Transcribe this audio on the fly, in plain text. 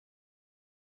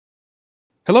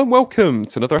Hello and welcome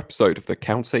to another episode of the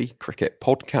County Cricket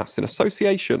Podcast in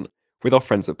association with our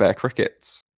friends at Bear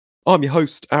Crickets. I'm your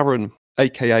host, Aaron,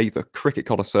 aka the Cricket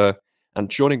Connoisseur,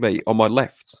 and joining me on my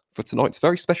left for tonight's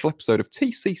very special episode of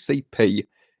TCCP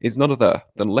is none other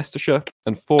than Leicestershire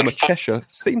and former Cheshire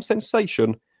seam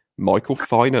sensation, Michael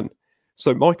Finan.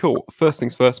 So, Michael, first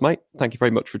things first, mate, thank you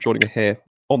very much for joining me here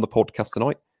on the podcast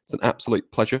tonight. It's an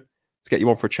absolute pleasure to get you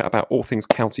on for a chat about all things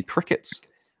county crickets.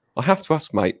 I have to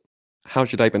ask, mate,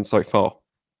 how's your day been so far?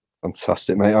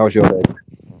 Fantastic, mate. How's your day?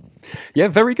 Yeah,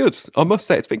 very good. I must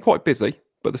say it's been quite busy,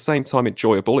 but at the same time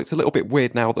enjoyable. It's a little bit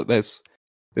weird now that there's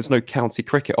no county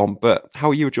cricket on, but how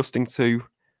are you adjusting to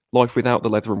life without the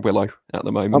leather and willow at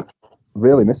the moment? I'm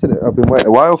really missing it. I've been waiting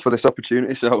a while for this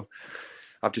opportunity, so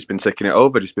I've just been ticking it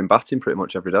over, just been batting pretty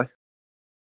much every day.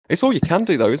 It's all you can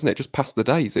do though, isn't it? Just pass the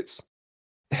days.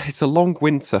 It's a long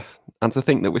winter, and to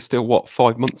think that we're still,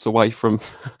 5 months away from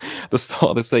the start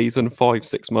of the season,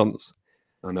 5-6 months.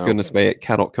 I know. Goodness me, it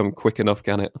cannot come quick enough,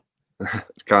 can it?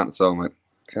 Can't at all, mate.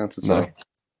 Can't at all. No.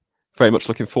 Very much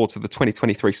looking forward to the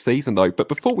 2023 season, though. But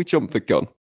before we jump the gun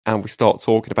and we start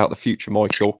talking about the future,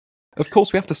 Michael, of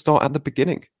course, we have to start at the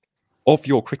beginning of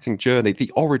your cricketing journey,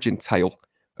 the origin tale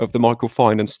of the Michael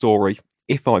Finan story,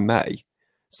 if I may.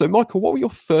 So, Michael, what were your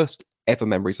first ever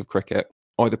memories of cricket,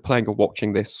 either playing or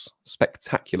watching this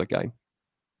spectacular game?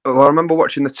 Well, I remember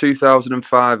watching the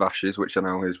 2005 Ashes, which I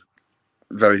know is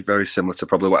very, very similar to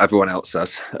probably what everyone else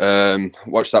says.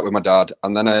 Watched that with my dad,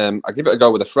 and then I give it a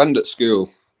go with a friend at school.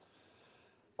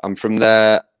 And from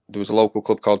there was a local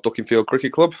club called Duckingfield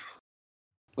Cricket Club,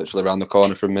 literally around the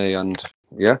corner from me, and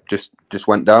yeah, just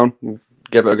went down and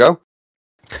gave it a go.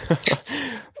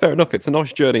 Fair enough. It's a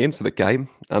nice journey into the game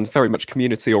and very much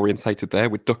community orientated there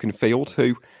with Duckingfield,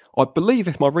 who I believe,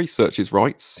 if my research is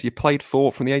right, you played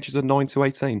for from the ages of 9 to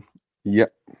 18. Yep,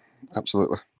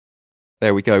 absolutely.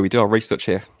 There we go. We do our research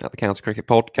here at the County Cricket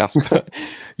Podcast. But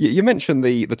you mentioned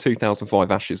the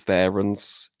 2005 Ashes there, and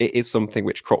it is something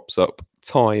which crops up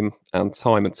time and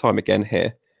time again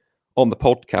here on the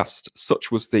podcast. Such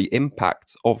was the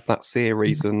impact of that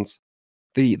series and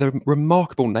the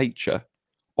remarkable nature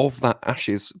of that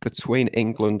Ashes between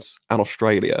England and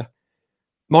Australia.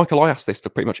 Michael, I ask this to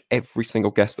pretty much every single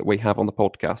guest that we have on the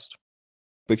podcast.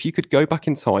 But if you could go back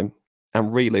in time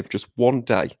and relive just one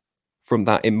day from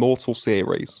that immortal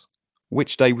series,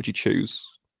 which day would you choose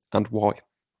and why?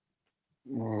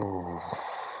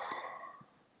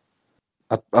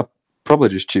 I'd probably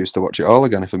just choose to watch it all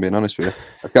again, if I'm being honest with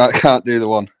you. I can't do the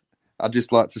one. I'd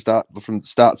just like to start from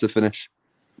start to finish.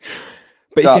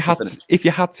 But if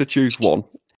you had to choose one,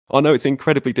 I know it's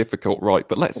incredibly difficult, right?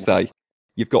 But let's say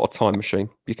you've got a time machine.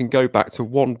 You can go back to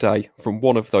one day from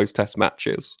one of those test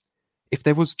matches. If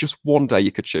there was just one day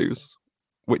you could choose,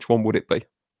 which one would it be?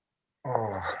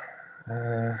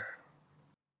 I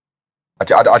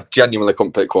genuinely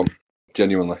couldn't pick one.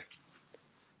 Genuinely.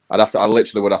 I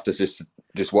literally would have to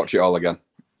just watch it all again.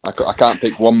 I can't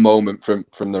pick one moment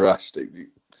from the rest.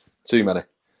 Too many.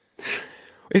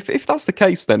 If that's the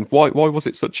case, then why was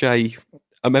it such a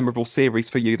memorable series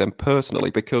for you then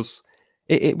personally? Because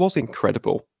it was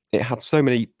incredible. It had so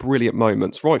many brilliant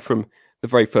moments. Right from the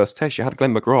very first test, you had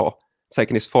Glenn McGrath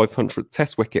taking his 500th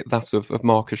test wicket, that of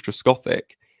Marcus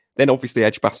Trescothick. Then obviously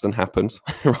Edgbaston happened,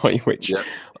 right, which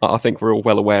I think we're all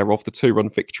well aware of, the 2-run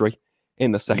victory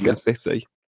in the second city.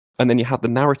 And then you had the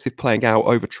narrative playing out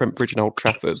over Trent Bridge and Old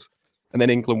Trafford. And then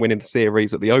England winning the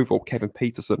series at the Oval, Kevin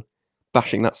Peterson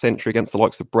bashing that century against the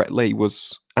likes of Brett Lee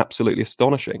was absolutely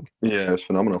astonishing. Yeah, it was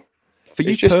phenomenal. For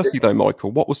you personally, though,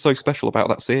 Michael, what was so special about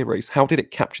that series? How did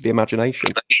it capture the imagination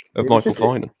of Michael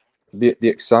Finan? The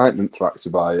excitement factor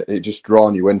by it just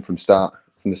drawn you in from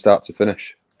the start to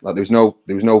finish. Like there was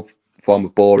no form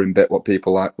of boring bit. What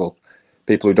people like, well,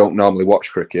 people who don't normally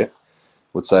watch cricket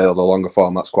would say, "Oh, the longer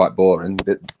form that's quite boring."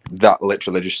 That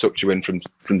literally just sucked you in from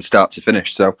the start to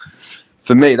finish. So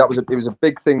for me, it was a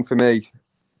big thing for me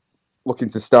looking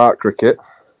to start cricket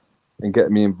and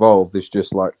getting me involved. It's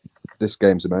just like, this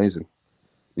game's amazing.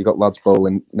 You got lads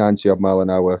bowling 90 odd mile an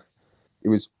hour. It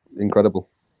was incredible.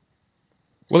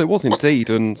 Well, it was indeed,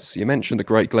 and you mentioned the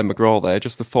great Glenn McGrath there,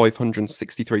 just the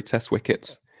 563 test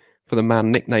wickets for the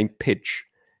man nicknamed Pidge.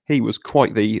 He was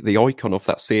quite the icon of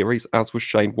that series, as was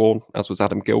Shane Warne, as was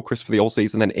Adam Gilchrist for the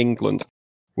Aussies, and then England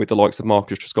with the likes of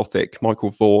Marcus Trescothick, Michael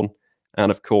Vaughan,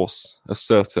 and of course a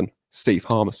certain Steve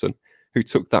Harmison, who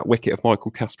took that wicket of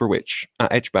Michael Kasprowicz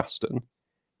at Edgbaston.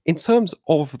 In terms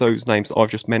of those names that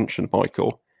I've just mentioned,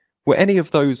 Michael, were any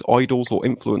of those idols or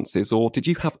influences, or did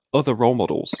you have other role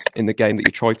models in the game that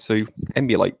you tried to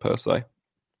emulate, per se?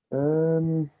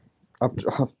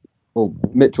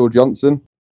 Mitchell Johnson.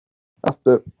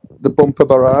 After the bumper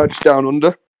barrage down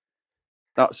under.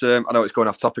 That's I know it's going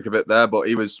off topic a bit there, but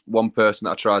he was one person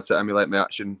that I tried to emulate my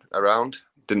action around.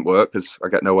 Didn't work because I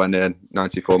get nowhere near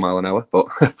 94 mile an hour. But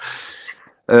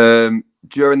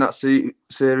during that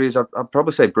series, I'd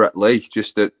probably say Brett Lee,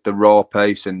 just the raw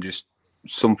pace and just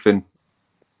something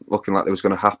looking like there was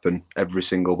going to happen every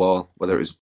single ball, whether it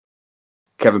was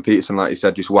Kevin Peterson, like you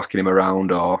said, just whacking him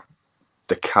around, or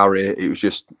the carry. It was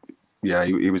just, yeah,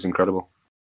 he was incredible.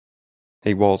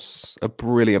 He was a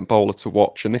brilliant bowler to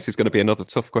watch. And this is going to be another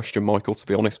tough question, Michael, to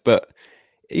be honest. But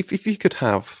if you could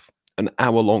have an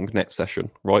hour-long net session,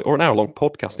 right, or an hour-long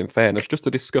podcast, in fairness, just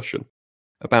a discussion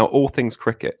about all things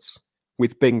cricket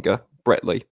with Binger, Brett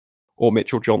Lee, or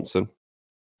Mitchell Johnson,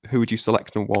 who would you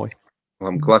select and why? Well,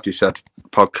 I'm glad you said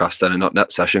podcast then and not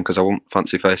net session, because I won't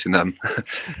fancy facing them.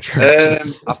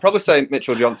 I'd probably say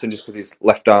Mitchell Johnson just because he's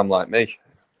left arm like me.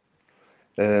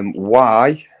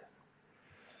 Why?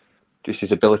 Just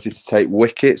his ability to take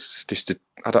wickets.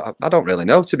 I don't really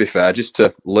know, to be fair. Just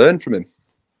to learn from him.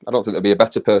 I don't think there'd be a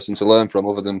better person to learn from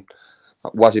other than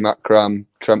Wasim Akram,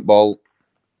 Trent Bolt.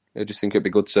 I just think it'd be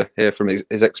good to hear from his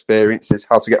experiences,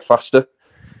 how to get faster,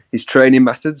 his training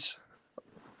methods,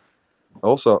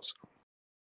 all sorts.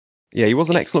 Yeah, he was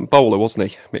an excellent bowler,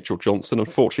 wasn't he, Mitchell Johnson?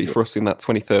 Unfortunately for us in that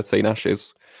 2013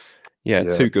 Ashes, yeah,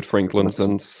 too good for England.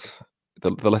 And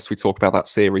the less we talk about that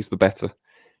series, the better.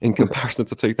 In comparison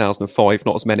to 2005,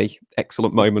 not as many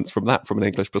excellent moments from an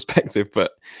English perspective,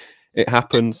 but it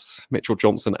happens. Mitchell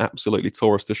Johnson absolutely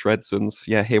tore us to shreds. And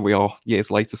yeah, here we are years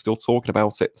later still talking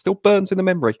about it. Still burns in the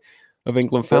memory of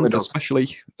England fans,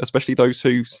 especially those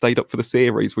who stayed up for the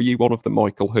series. Were you one of them,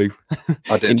 Michael, who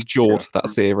endured that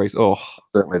series? Oh,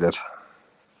 certainly did.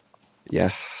 Yeah,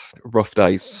 rough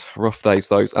days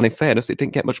those. And in fairness, it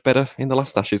didn't get much better in the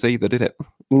last Ashes either, did it?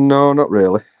 No, not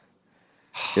really.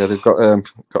 Yeah, they've got an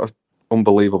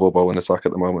unbelievable bowling attack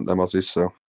at the moment, them Aussies.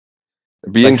 So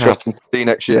it'd be interesting to see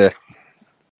next year.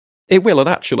 It will, and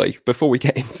actually, before we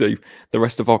get into the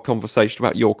rest of our conversation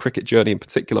about your cricket journey in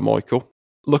particular, Michael,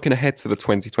 looking ahead to the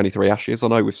 2023 Ashes, I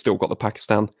know we've still got the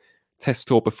Pakistan Test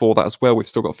Tour before that as well. We've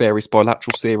still got various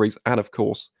bilateral series and, of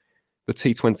course, the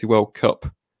T20 World Cup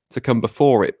to come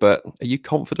before it. But are you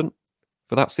confident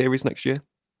for that series next year?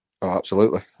 Oh,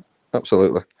 absolutely.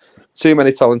 Absolutely. Too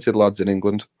many talented lads in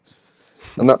England.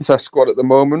 And that Test squad at the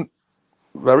moment,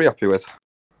 very happy with.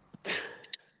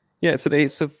 Yeah,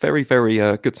 it's a very, very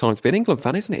good time to be an England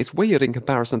fan, isn't it? It's weird in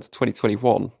comparison to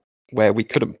 2021, where we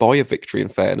couldn't buy a victory in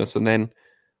fairness, and then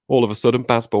all of a sudden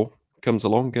Bazball comes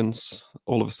along and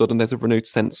all of a sudden there's a renewed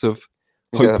sense of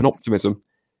hope and optimism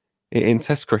in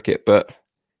Test cricket. But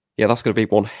yeah, that's going to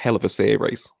be one hell of a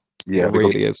series. Yeah, it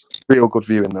really is. Real good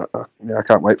view in that. Yeah, I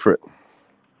can't wait for it.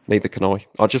 Neither can I.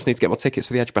 I just need to get my tickets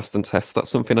for the Edgbaston Test. That's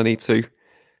something I need to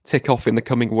tick off in the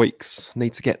coming weeks.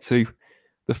 Need to get to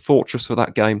the fortress for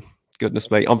that game.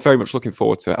 Goodness me. I'm very much looking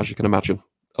forward to it, as you can imagine,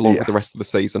 along with the rest of the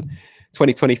season.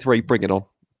 2023, bring it on.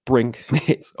 Bring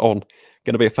it on.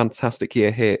 Going to be a fantastic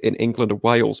year here in England and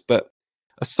Wales. But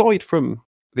aside from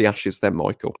the Ashes then,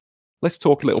 Michael, let's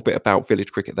talk a little bit about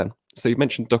village cricket then. So you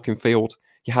mentioned Duckenfield.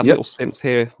 You had little stints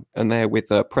here and there with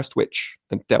Prestwich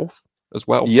and Delft as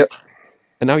well. Yep.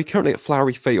 And now you're currently at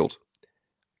Flowery Field.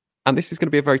 And this is going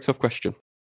to be a very tough question.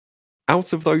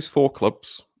 Out of those four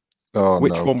clubs,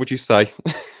 which one would you say?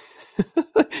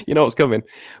 You know what's coming.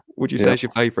 Would you say is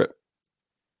your favourite?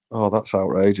 Oh, that's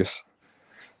outrageous.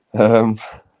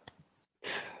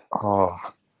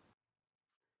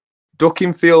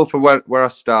 Duckenfield for where I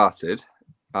started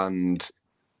and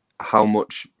how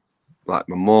much like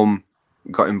my mum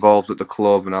got involved at the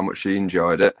club and how much she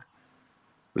enjoyed it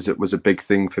was a big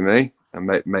thing for me. I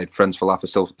made friends for life. I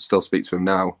still speak to him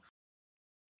now.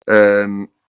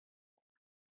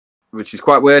 Which is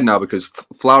quite weird now because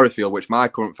Flowery Field, which my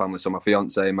current family, so my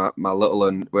fiance, my little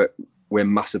one, we're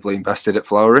massively invested at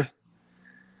Flowery.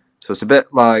 So it's a bit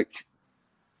of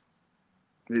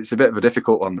a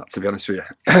difficult one, that, to be honest with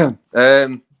you.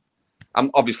 I'm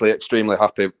obviously extremely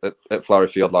happy at Flowery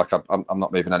Field. Like I'm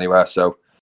not moving anywhere. So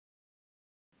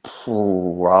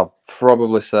I'll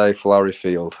probably say Flowery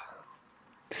Field.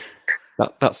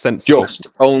 That's sensible.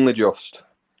 Only just.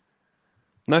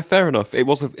 No, fair enough. It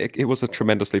was a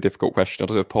tremendously difficult question. I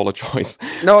do apologise.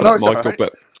 No, it's Michael, all right.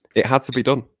 But it had to be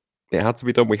done. We had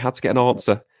to get an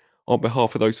answer on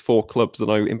behalf of those four clubs. I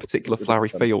know, in particular, Flowery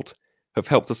Field have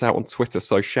helped us out on Twitter.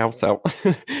 So shout out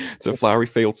to Flowery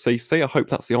Field CC. I hope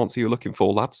that's the answer you're looking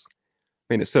for, lads.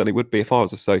 I mean, it certainly would be if I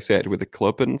was associated with the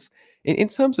club. And in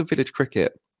terms of village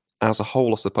cricket as a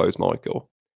whole, I suppose, Michael,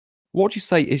 what would you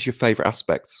say is your favourite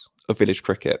aspect of village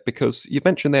cricket? Because you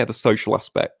mentioned there the social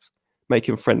aspect.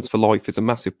 Making friends for life is a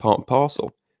massive part and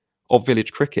parcel of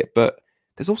village cricket. But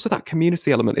there's also that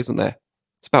community element, isn't there?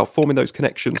 It's about forming those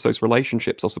connections, those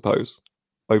relationships, I suppose,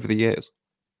 over the years.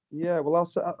 Yeah, well,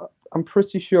 I'm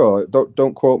pretty sure.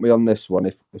 Don't quote me on this one.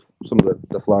 If some of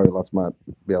the Flowery lads might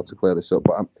be able to clear this up,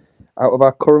 but out of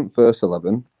our current first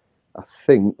 11, I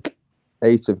think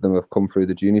 8 of them have come through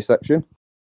the junior section.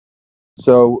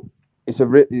 So it's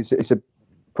a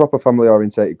proper family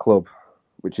orientated club,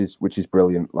 which is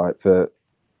brilliant. Like I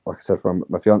said, from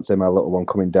my fiance and my little one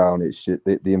coming down, it's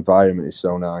the environment is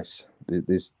so nice.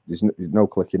 There's no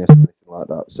clickiness or anything like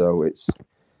that. So it's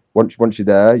once you're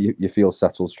there, you feel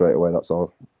settled straight away. That's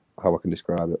all how I can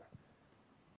describe it.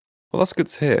 Well, that's good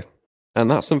to hear. And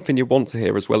that's something you want to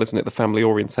hear as well, isn't it? The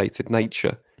family-orientated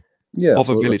nature of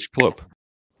absolutely. a village club.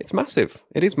 It's massive.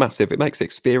 It is massive. It makes the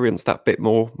experience that bit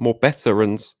more better.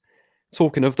 And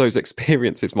talking of those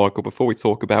experiences, Michael, before we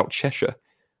talk about Cheshire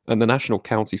and the national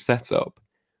county setup,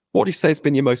 what do you say has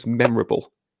been your most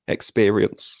memorable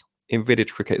experience in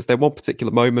village cricket? Is there one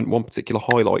particular moment, one particular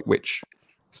highlight which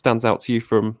stands out to you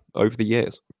from over the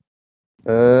years?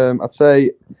 I'd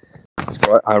say this is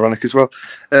quite ironic as well.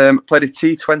 Played a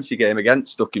T20 game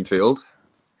against Duckingfield,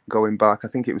 going back, I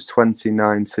think it was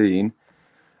 2019,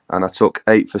 and I took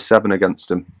 8 for 7 against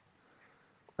them.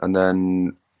 And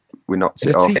then we knocked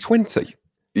it off. T20?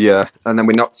 Yeah, and then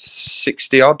we knocked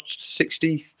 60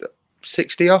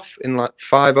 off in like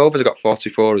 5 overs. I got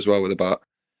 44 as well with a bat.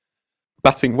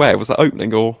 Batting where? Was that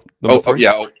opening or number 3?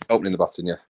 Yeah, opening the batting,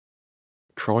 yeah.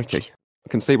 Crikey. I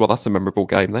can see why that's a memorable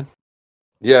game then.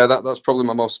 Yeah, that's probably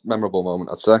my most memorable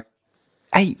moment, I'd say.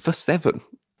 8 for 7?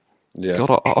 Yeah.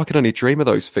 God, I can only dream of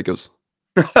those figures.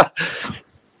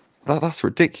 That's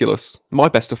ridiculous. My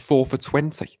best of 4 for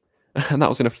 20. And that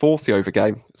was in a 40 over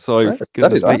game. So,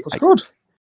 goodness me. That's good.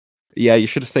 Yeah, you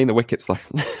should have seen the wickets though.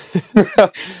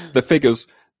 The figures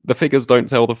don't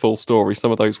tell the full story.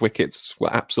 Some of those wickets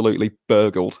were absolutely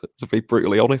burgled, to be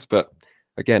brutally honest. But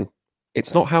again,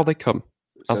 it's not how they come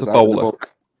as a bowler.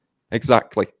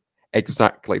 Exactly.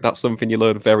 That's something you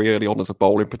learn very early on as a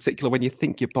bowler, in particular when you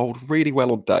think you bowled really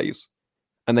well on days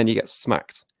and then you get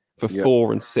smacked for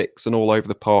 4 and 6 and all over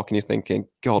the park and you're thinking,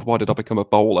 God, why did I become a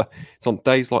bowler? It's on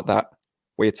days like that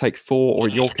where you take 4, or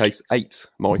in your case, 8,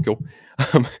 Michael,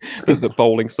 that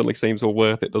bowling suddenly seems all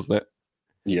worth it, doesn't it?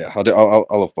 Yeah, I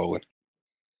love bowling.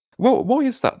 Well, why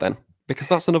is that then? Because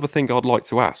that's another thing I'd like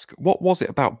to ask. What was it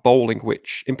about bowling,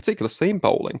 which, in particular seam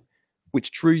bowling,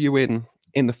 which drew you in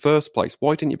the first place?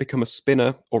 Why didn't you become a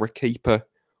spinner or a keeper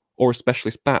or a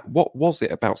specialist bat? What was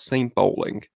it about seam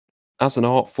bowling as an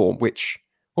art form which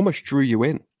almost drew you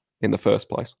in the first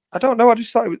place? I don't know. I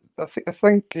just thought I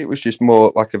think it was just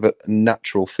more like a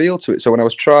natural feel to it. So when I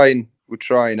was trying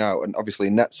out, and obviously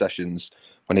in net sessions,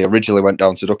 when he originally went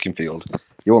down to Duckingfield,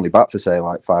 you only bat for say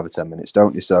like 5 or 10 minutes,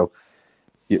 don't you? So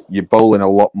you're bowling a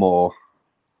lot more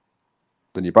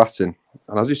than you're batting.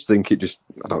 And I just think it just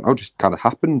kind of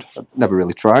happened. I never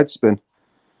really tried spin.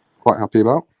 Quite happy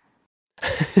about.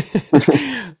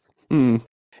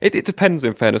 It depends,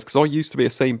 in fairness, because I used to be a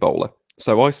seam bowler.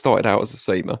 So I started out as a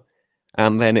seamer.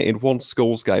 And then in one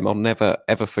schools game, I'll never,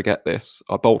 ever forget this.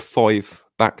 I bowled 5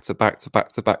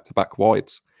 back-to-back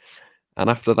wides. And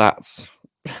after that,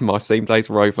 my seam days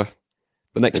were over.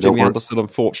 The next Jimmy Anderson,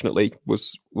 unfortunately,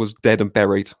 was dead and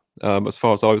buried, as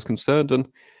far as I was concerned. And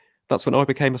that's when I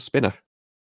became a spinner.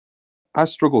 I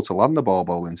struggle to land the ball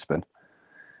bowling spin.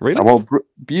 Really? I bowl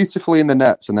beautifully in the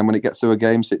nets, and then when it gets to a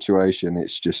game situation,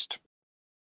 it's just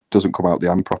doesn't come out the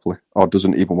hand properly, or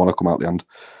doesn't even want to come out the hand.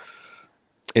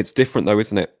 It's different though,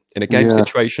 isn't it? In a game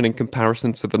situation in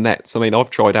comparison to the nets. I mean, I've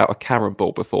tried out a carrom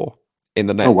ball before in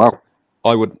the nets. Oh, wow.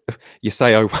 I would, you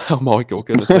say, oh, wow, Michael,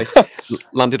 goodness me,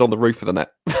 landed on the roof of the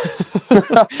net.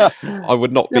 I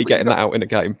would not be getting that out in a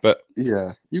game, but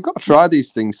yeah, you've got to try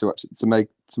these things to make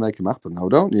them happen, though,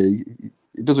 don't you?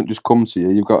 It doesn't just come to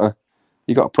you. You've got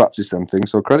to practice them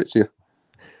things. So credit to you.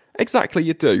 Exactly,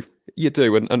 you do,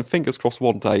 and fingers crossed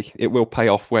one day it will pay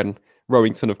off when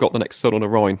Rowington have got the next Sun on a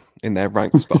Rhine in their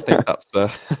ranks. But I think that's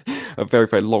a very,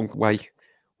 very long way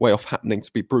off happening,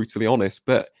 to be brutally honest.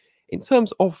 But in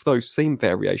terms of those seam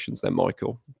variations then,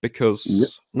 Michael,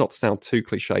 because not to sound too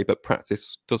cliche, but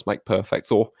practice does make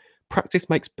perfect, or practice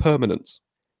makes permanent.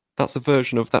 That's a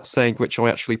version of that saying which I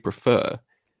actually prefer.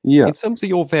 Yeah. In terms of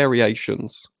your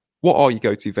variations, what are your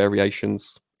go-to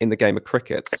variations in the game of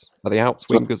cricket? Are they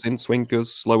out-swingers,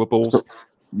 in-swingers, slower balls?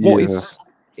 What is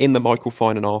in the Michael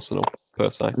Finan arsenal, per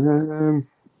se?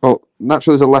 Well,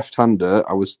 naturally, as a left-hander,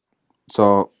 I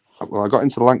got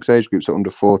into the Lancs age groups at under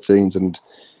 14s, and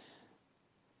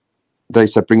they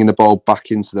said bringing the ball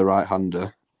back into the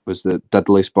right-hander was the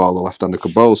deadliest ball a left-hander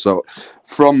could bowl. So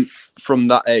from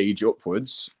that age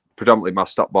upwards, predominantly my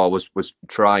stock ball was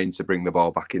trying to bring the ball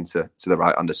back into the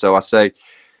right-hander. So I say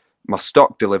my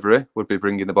stock delivery would be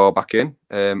bringing the ball back in.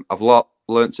 I've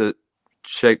learned to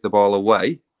shape the ball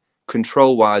away,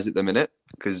 control-wise at the minute,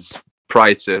 because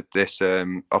prior to this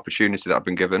opportunity that I've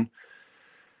been given,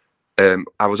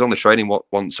 I was only training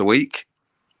once a week,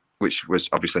 which was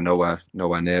obviously nowhere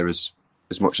near as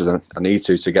much as I need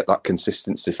to get that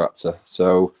consistency factor.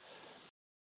 So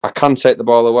I can take the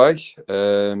ball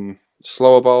away.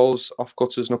 Slower balls, off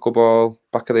cutters, knuckleball,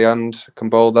 back of the hand, can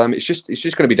bowl them. It's just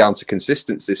going to be down to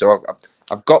consistency. So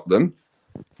I've got them.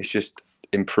 It's just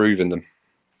improving them.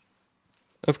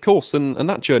 Of course, and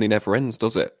that journey never ends,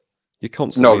 does it? You're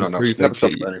constantly improving. Never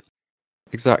stop learning.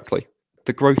 Exactly.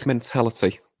 The growth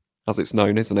mentality, as it's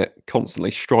known, isn't it? Constantly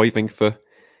striving for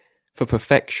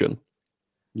perfection.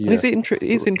 Yeah. And it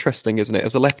is interesting, isn't it,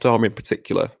 as a left arm in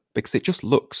particular, because it just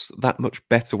looks that much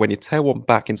better when you tail one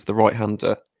back into the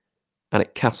right-hander and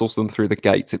it castles them through the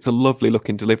gates. It's a lovely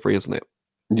looking delivery, isn't it?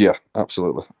 Yeah,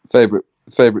 absolutely. Favourite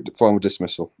form of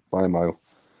dismissal by a mile.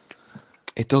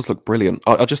 It does look brilliant.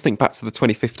 I just think back to the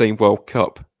 2015 World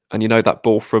Cup, and you know that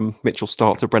ball from Mitchell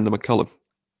Starc to Brendan McCullum?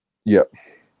 Yeah.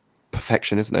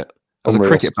 Perfection, isn't it? As Unreal.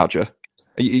 a cricket badger,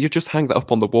 you just hang that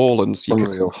up on the wall and you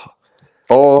Unreal. could...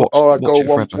 Or I'd go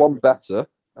one better,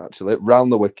 actually, round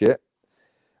the wicket.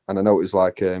 And I know it was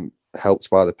like helped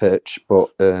by the pitch, but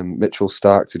Mitchell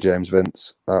Starc to James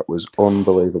Vince, that was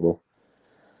unbelievable.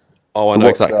 Oh, I know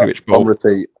exactly which ball. On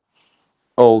repeat,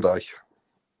 all day.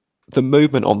 The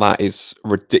movement on that is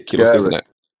ridiculous, isn't it?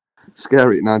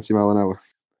 Scary at 90 mile an hour.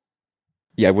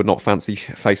 Yeah, would not fancy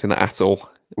facing that at all.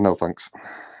 No, thanks.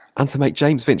 And to make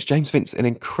James Vince, an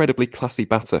incredibly classy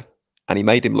batter, and he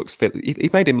made him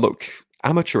look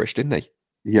amateurish, didn't he?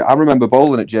 Yeah, I remember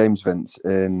bowling at James Vince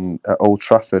at Old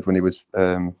Trafford when he was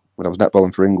when I was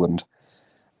netballing for England,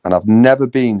 and I've never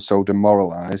been so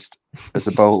demoralised as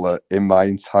a bowler in my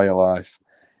entire life.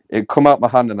 It come out my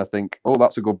hand, and I think, "Oh,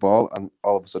 that's a good ball," and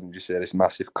all of a sudden, you see this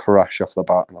massive crash off the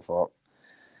bat, and I thought,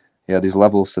 "Yeah, there's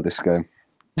levels to this game."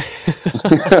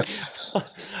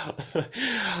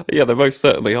 Yeah, there most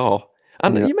certainly are.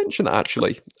 And you mentioned that,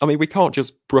 actually. I mean, we can't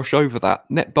just brush over that.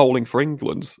 Net bowling for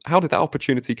England. How did that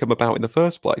opportunity come about in the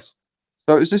first place?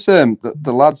 So it was just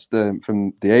the lads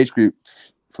from the age group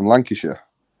from Lancashire,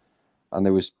 and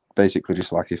there was basically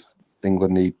just like, if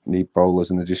England need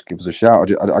bowlers, and they just give us a shout.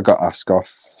 I got asked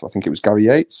off, I think it was Gary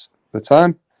Yates at the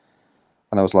time,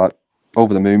 and I was like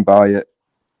over the moon by it.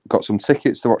 Got some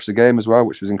tickets to watch the game as well,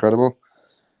 which was incredible.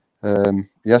 So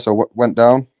I went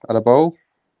down, had a bowl.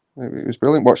 It was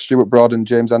brilliant. Watched Stuart Broad and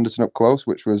James Anderson up close,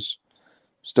 which was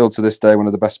still to this day one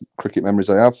of the best cricket memories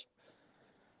I have.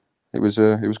 It was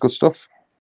good stuff.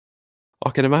 I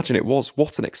can imagine it was.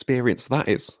 What an experience that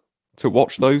is, to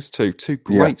watch those two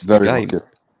greats very game. lucky.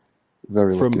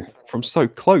 Very lucky. From so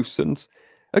close. And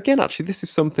again, actually, this is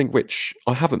something which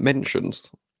I haven't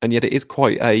mentioned, and yet it is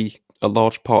quite a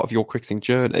large part of your cricketing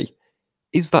journey,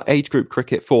 is that age group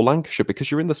cricket for Lancashire, because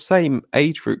you're in the same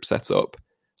age group setup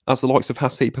as the likes of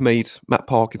Haseeb Hameed, Matt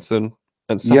Parkinson,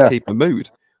 and Saqib Mahmood.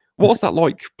 What was that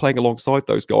like, playing alongside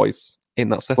those guys in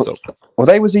that setup? Well,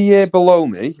 they was a year below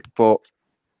me, but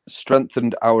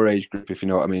strengthened our age group, if you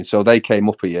know what I mean. So they came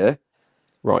up a year.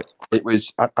 Right. It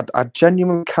was, I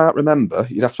genuinely can't remember.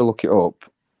 You'd have to look it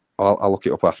up. I'll look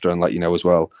it up after and let you know as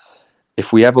well.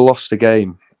 If we ever lost a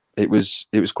game, it was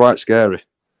quite scary.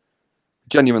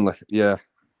 Genuinely, yeah.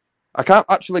 I can't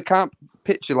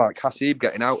picture like Haseeb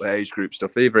getting out at age group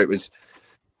stuff either. It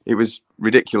was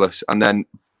ridiculous. And then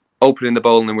opening the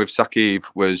bowling with Saqib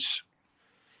was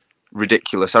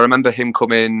ridiculous. I remember him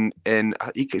coming in,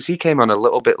 because he came on a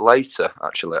little bit later,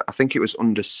 actually. I think it was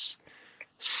under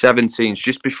 17s,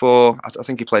 just before, I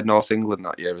think he played North England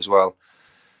that year as well.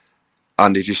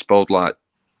 And he just bowled like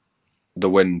the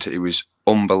wind. It was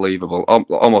unbelievable,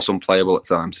 almost unplayable at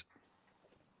times.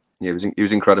 Yeah, he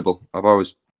was incredible. I've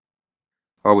always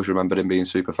remembered him being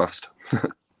super fast.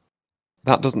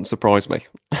 That doesn't surprise me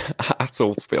at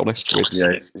all, to be honest. Yeah,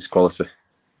 it's quality.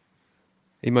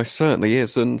 He most certainly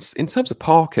is. And in terms of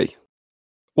Parky,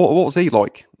 what was he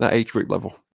like, that age group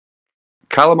level?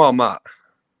 Callum or Matt?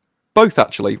 Both,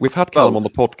 actually. We've had Callum on the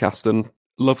podcast, and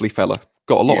lovely fella.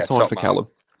 Got a lot of time for Callum.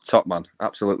 Top man.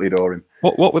 Absolutely adore him.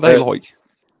 What were they like?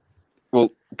 Well,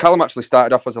 Callum actually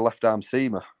started off as a left-arm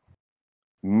seamer.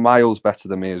 Miles better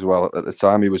than me as well at the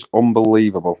time. He was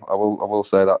unbelievable. I will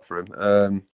say that for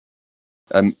him.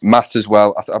 And Matt as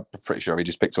well. I'm pretty sure he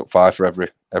just picked up 5 for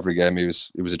every game. He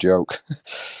was a joke.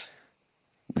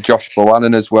 Josh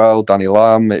Bohannon as well. Danny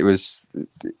Lamb. It was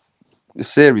a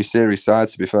serious side,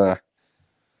 to be fair.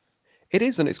 It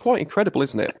is, and it's quite incredible,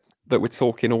 isn't it, that we're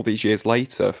talking all these years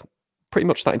later. pretty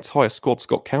much that entire squad's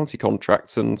got county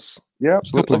contracts, and Yeah, a couple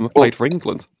absolutely. of them have played for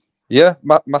England. Yeah,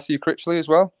 Matthew Critchley as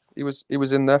well. He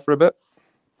was in there for a bit.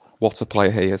 What a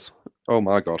player he is. Oh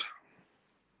my God.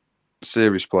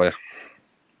 Serious player.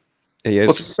 He is.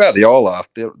 But to be fair, they all are.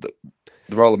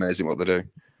 They're all amazing what they do.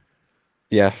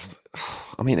 Yeah.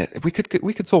 I mean, we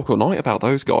could talk all night about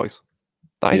those guys.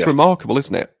 That is Yeah. remarkable,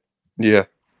 isn't it? Yeah.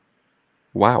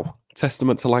 Wow.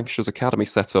 Testament to Lancashire's academy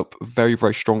setup. Very,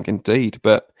 very strong indeed.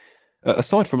 But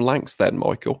aside from Lancs then,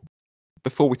 Michael,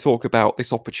 before we talk about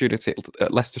this opportunity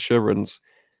at Leicestershire and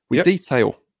we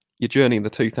detail your journey in the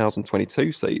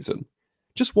 2022 season,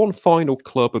 just one final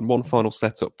club and one final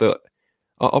setup that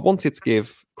I wanted to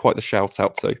give quite the shout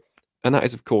out to, and that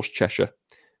is, of course, Cheshire,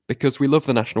 because we love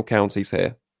the national counties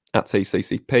here at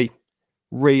TCCP.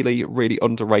 Really, really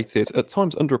underrated, at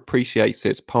times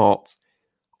underappreciated part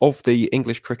of the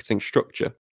English cricketing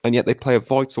structure, and yet they play a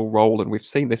vital role, and we've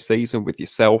seen this season with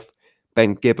yourself,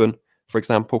 Ben Gibbon, for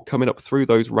example, coming up through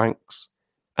those ranks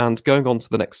and going on to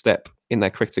the next step in their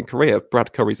cricketing career.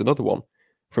 Brad Curry's another one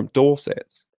from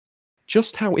Dorset.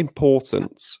 Just how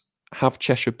important have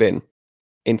Cheshire been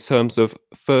in terms of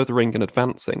furthering and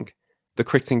advancing the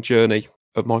cricketing journey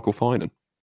of Michael Finan?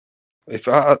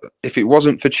 If it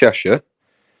wasn't for Cheshire,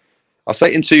 I'll say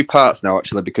it in two parts now,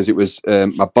 actually, because it was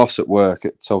my boss at work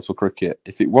at Total Cricket.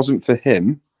 If it wasn't for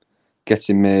him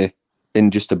getting me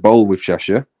in just a bowl with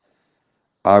Cheshire,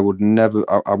 I would never.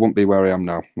 I wouldn't be where I am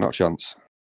now. Not a chance.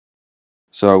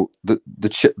 So the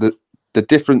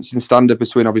difference in standard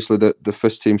between obviously the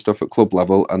first team stuff at club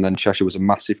level and then Cheshire was a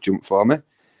massive jump for me.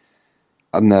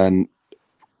 And then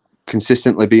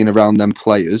consistently being around them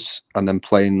players and then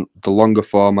playing the longer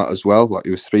format as well, like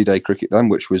it was 3-day cricket then,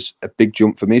 which was a big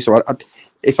jump for me. So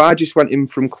if I just went in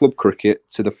from club cricket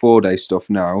to the 4-day stuff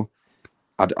now,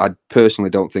 I personally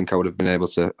don't think I would have been able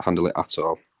to handle it at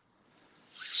all.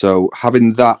 So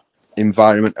having that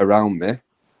environment around me,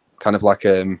 kind of like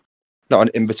not an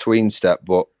in-between step,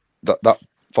 but that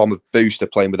form of booster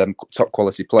playing with them top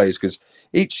quality players, because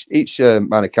each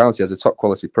minor county has a top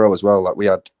quality pro as well. Like we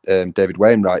had David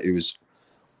Wainwright, who was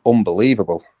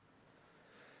unbelievable.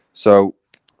 So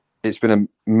it's been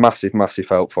a massive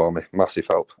help for me. Massive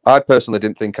help. I personally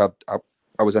didn't think I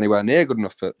was anywhere near good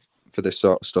enough for this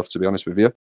sort of stuff, to be honest with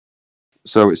you.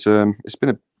 So it's been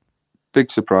a big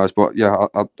surprise. But yeah,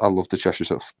 I love the Cheshire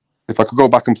stuff. If I could go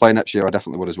back and play next year, I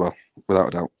definitely would as well, without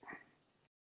a doubt.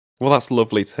 Well, that's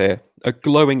lovely to hear. A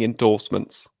glowing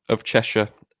endorsement of Cheshire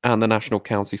and the national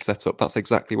county setup. That's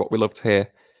exactly what we love to hear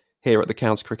here at the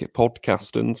County Cricket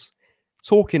Podcast. And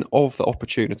talking of the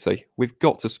opportunity, we've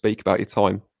got to speak about your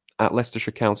time at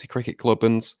Leicestershire County Cricket Club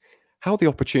and how the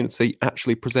opportunity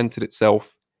actually presented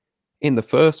itself in the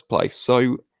first place.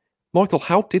 So, Michael,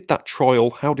 how did that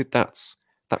trial, how did that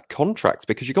contract,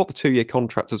 because you got the 2-year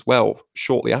contract as well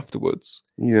shortly afterwards.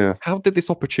 Yeah. How did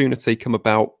this opportunity come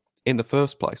about in the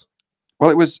first place? Well,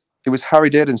 it was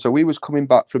Harry Dearden. So we was coming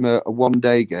back from a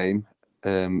 1-day game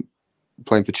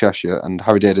playing for Cheshire, and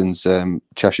Harry Dearden's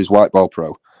Cheshire's white ball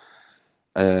pro.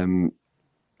 I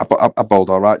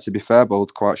bowled all right, to be fair,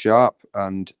 bowled quite sharp,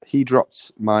 and he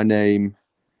dropped my name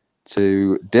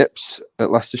to Dips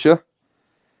at Leicestershire,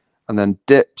 and then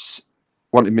Dips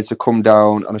wanted me to come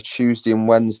down on a Tuesday and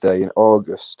Wednesday in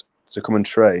August to come and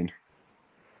train.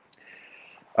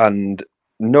 And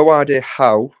no idea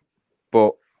how,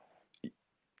 but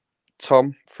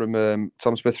Tom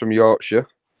Smith from Yorkshire,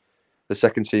 the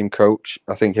second team coach,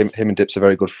 I think him and Dips are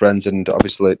very good friends, and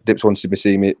obviously Dips wanted to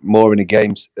see me more in a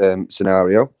games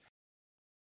scenario.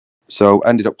 So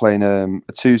ended up playing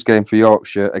a twos game for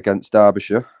Yorkshire against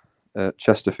Derbyshire at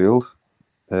Chesterfield.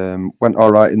 Went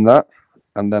all right in that,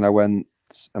 and then I went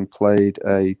and played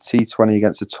a T20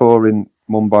 against a touring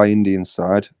Mumbai Indians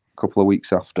side a couple of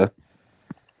weeks after.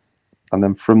 And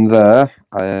then from there,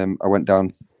 I went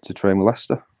down to train with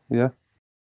Leicester. Yeah.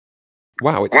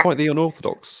 Wow, it's quite the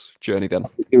unorthodox journey then.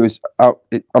 It was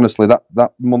honestly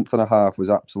that month and a half was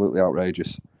absolutely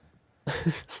outrageous.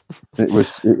 It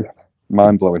was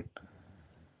mind blowing.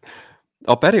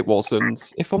 I bet it was, and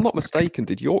if I'm not mistaken,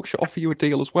 did Yorkshire offer you a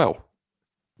deal as well?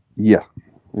 Yeah,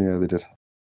 they did.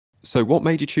 So what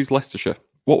made you choose Leicestershire?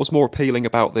 What was more appealing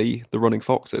about the Running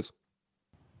Foxes?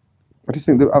 I just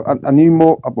think that I knew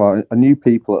more. I knew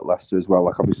people at Leicester as well.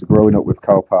 Like obviously, growing up with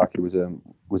Carl Parker was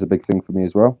a big thing for me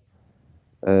as well.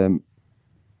 I'm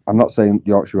not saying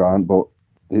Yorkshire aren't, but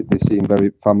they seem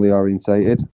very family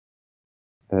orientated.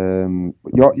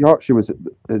 Yorkshire was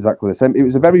exactly the same. It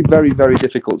was a very, very, very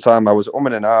difficult time. I was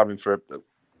umming and ahhing for.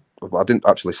 I didn't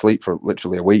actually sleep for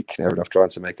literally a week, near enough, trying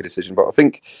to make a decision. But I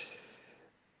think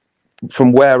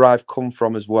from where I've come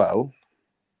from as well,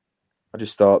 I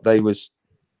just thought they was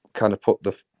kind of put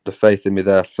the faith in me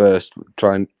there first,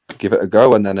 try and give it a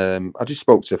go. And then I just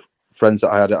spoke to friends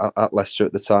that I had at Leicester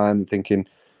at the time, thinking,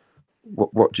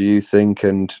 what do you think?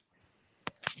 And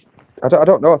I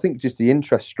don't know. I think just the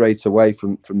interest straight away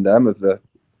from them of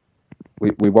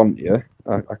we want you.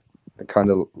 I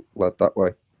kind of led that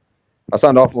way. I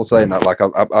sound awful saying that. Like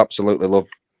I absolutely love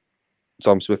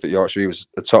Tom Smith at Yorkshire. He was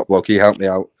a top bloke. He helped me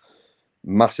out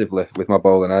massively with my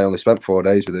bowling. I only spent 4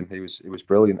 days with him. He was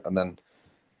brilliant. And then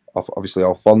obviously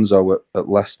Alfonso at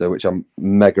Leicester, which I'm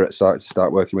mega excited to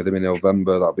start working with him in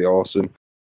November. That'd be awesome.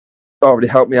 Already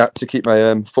helped me out to keep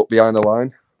my foot behind the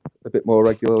line a bit more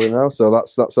regularly now. So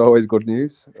that's always good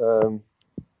news.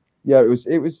 Yeah, it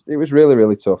was really,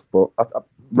 really tough. But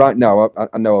right now,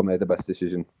 I know I made the best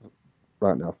decision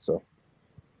right now. So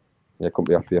yeah, couldn't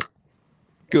be happier.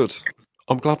 Good.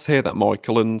 I'm glad to hear that,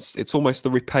 Michael. And it's almost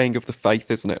the repaying of the faith,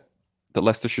 isn't it, that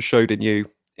Leicestershire showed in you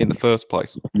in the first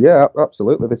place? Yeah,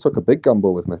 absolutely. They took a big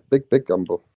gamble with me, big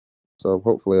gamble. So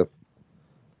hopefully,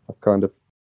 I've kind of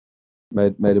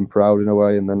made them proud in a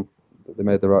way, and then they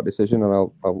made the right decision, and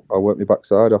I'll work my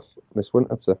backside off this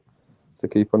winter to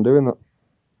keep on doing that.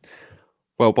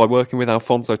 Well, by working with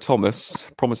Alfonso Thomas,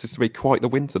 promises to be quite the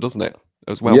winter, doesn't it?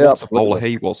 As well, Yeah, what absolutely. a bowler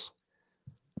he was.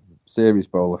 Serious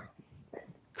bowler.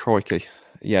 Crikey.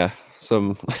 Yeah,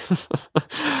 some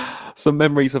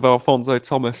memories of Alfonso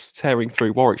Thomas tearing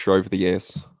through Warwickshire over the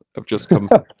years have just come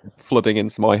flooding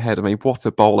into my head. I mean, what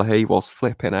a bowler he was,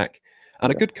 flipping heck.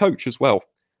 And a good coach as well.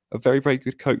 A very, very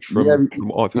good coach from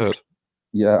what I've heard.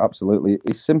 Yeah, absolutely.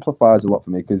 It simplifies a lot for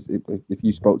me because if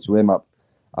you spoke to him,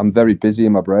 I'm very busy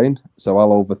in my brain, so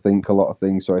I'll overthink a lot of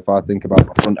things. So if I think about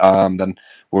my front arm, then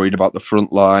worried about the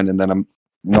front line, and then I'm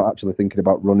not actually thinking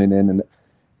about running in, and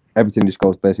everything just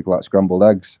goes basically like scrambled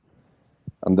eggs.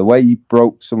 And the way he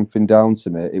broke something down to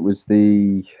me, it was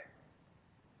the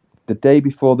day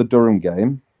before the Durham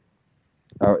game.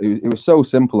 It was so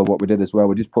simple of what we did as well.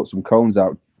 We just put some cones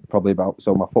out, probably about,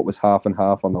 so my foot was half and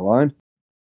half on the line,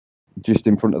 just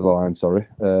in front of the line, sorry.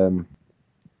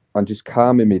 And just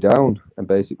calming me down and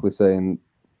basically saying,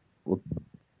 well,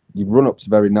 your run-up's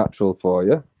very natural for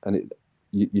you, and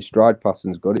your stride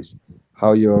passing's good. It's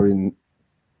how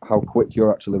quick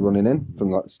you're actually running in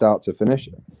from like start to finish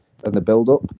and the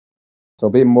build-up. So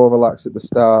being more relaxed at the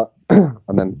start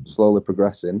and then slowly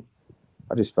progressing,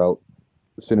 I just felt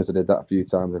as soon as I did that a few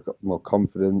times, I got more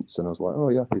confidence, and I was like, oh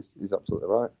yeah, he's absolutely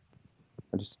right.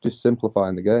 And just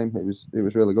simplifying the game, it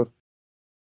was really good.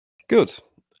 Good.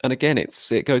 And again,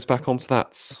 it goes back onto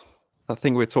that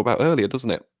thing we were talking about earlier, doesn't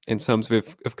it? In terms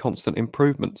of constant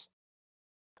improvement.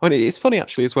 I mean, it's funny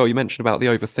actually as well. You mentioned about the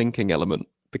overthinking element,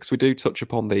 because we do touch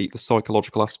upon the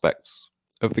psychological aspects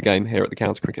of the game here at the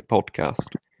County Cricket Podcast.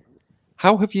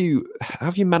 How have you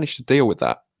managed to deal with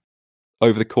that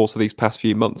over the course of these past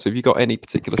few months? Have you got any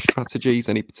particular strategies,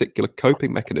 any particular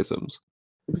coping mechanisms,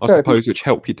 I suppose, which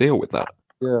help you deal with that?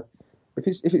 Yeah.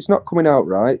 If it's not coming out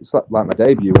right, it's like my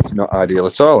debut. It's not ideal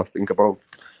at all. I think about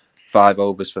 5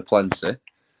 overs for plenty,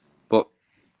 but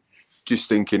just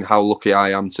thinking how lucky I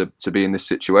am to be in this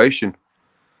situation.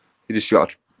 You just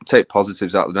got to take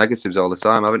positives out of the negatives all the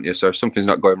time, haven't you? So if something's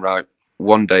not going right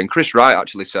one day, and Chris Wright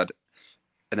actually said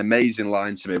an amazing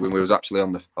line to me when we was actually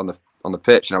on the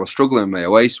pitch, and I was struggling with my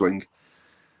away swing.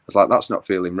 I was like, that's not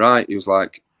feeling right. He was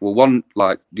like, well,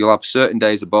 you'll have certain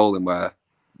days of bowling where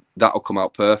that'll come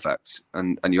out perfect,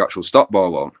 and your actual stop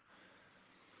ball won't.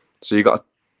 So you got to,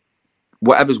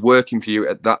 whatever's working for you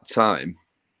at that time,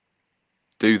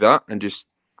 do that and just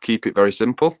keep it very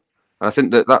simple. And I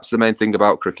think that's the main thing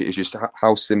about cricket, is just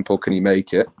how simple can you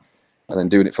make it, and then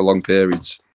doing it for long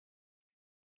periods.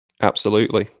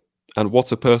 Absolutely. And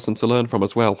what a person to learn from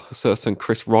as well. A certain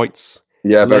Chris Wright's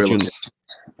legend.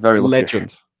 Very lucky.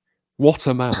 Legend. What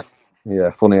a man.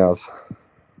 Yeah, funny as.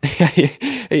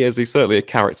 He is. He's certainly a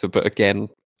character, but again,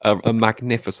 a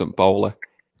magnificent bowler.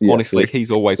 Yeah, honestly,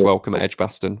 he's always welcome at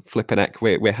Edgbaston. Flipping heck,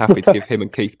 we're happy to give him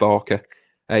and Keith Barker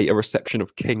a reception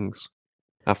of kings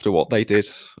after what they did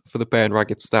for the Bare and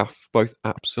Ragged staff. Both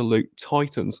absolute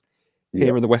titans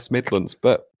here in the West Midlands.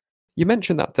 But you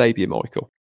mentioned that debut,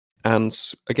 Michael. And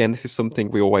again, this is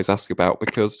something we always ask about,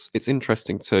 because it's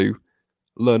interesting to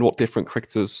learn what different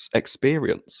cricketers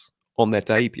experience on their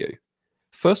debut.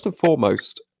 First and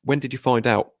foremost, when did you find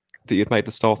out that you'd made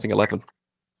the starting 11?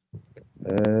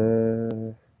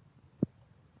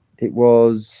 It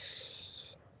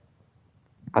was.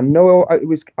 I know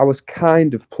I was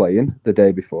kind of playing the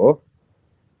day before,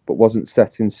 but wasn't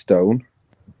set in stone,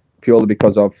 purely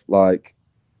because of like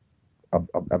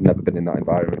I've never been in that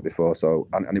environment before. So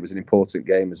and it was an important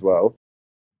game as well.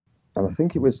 And I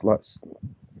think it was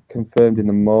confirmed in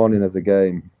the morning of the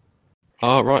game.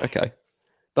 Oh, right, okay.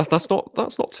 That's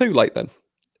not too late then,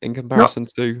 in No, comparison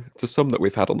to some that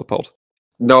we've had on the pod.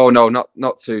 no,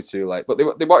 not too late. But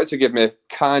they wanted to give me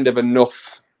kind of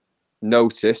enough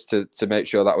notice to make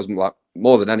sure that I was like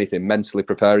more than anything mentally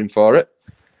preparing for it.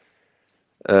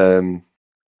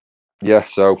 Yeah,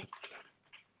 so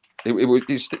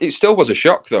it still was a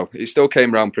shock though. It still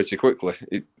came around pretty quickly.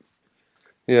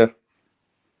 Yeah.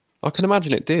 I can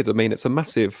imagine it did. I mean, it's a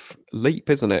massive leap,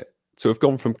 isn't it, to have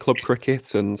gone from club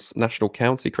cricket and national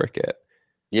county cricket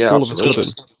Yeah, to all absolutely. of a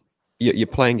sudden you're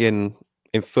playing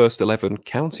in first 11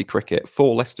 county cricket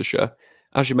for Leicestershire,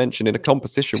 as you mentioned, in a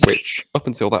competition which, up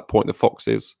until that point, the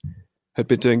Foxes had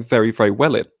been doing very, very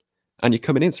well in. And you're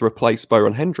coming in to replace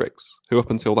Byron Hendricks, who up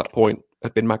until that point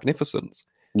had been magnificent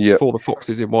Yeah. for the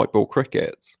Foxes in white ball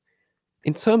cricket.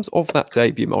 In terms of that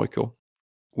debut, Michael,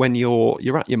 when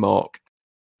you're at your mark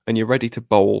and you're ready to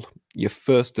bowl your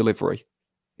first delivery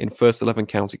in first 11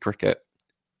 county cricket,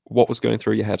 what was going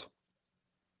through your head?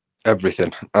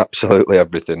 Everything, absolutely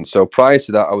everything. So prior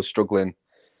to that, I was struggling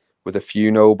with a few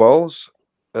no balls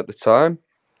at the time.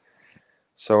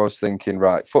 So I was thinking,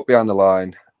 right, foot behind the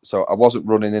line. So I wasn't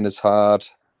running in as hard.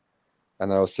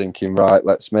 And I was thinking, right,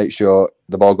 let's make sure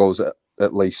the ball goes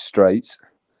at least straight,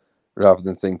 rather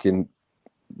than thinking,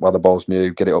 well, the ball's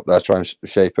new, get it up there, try and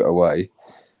shape it away.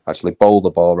 Actually bowl the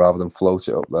ball rather than float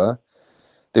it up there.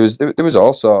 There was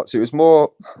all sorts. It was more,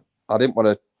 I didn't want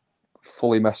to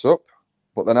fully mess up.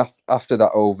 But then after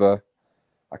that over,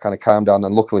 I kind of calmed down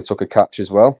and luckily took a catch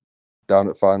as well, down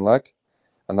at fine leg.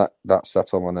 And that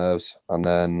set on my nerves. And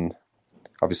then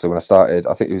obviously when I started,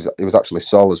 I think it was actually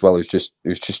Sol as well, who's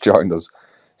just joined us,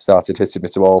 started hitting me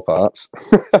to all parts.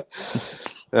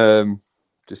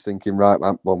 Just thinking, right,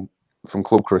 man, well, from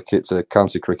club cricket to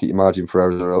county cricket, your margin for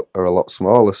errors are a lot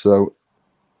smaller. So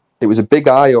it was a big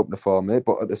eye opener for me,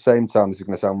 but at the same time, this is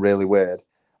going to sound really weird.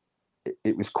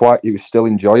 It was still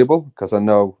enjoyable because I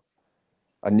knew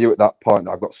at that point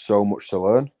that I've got so much to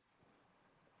learn.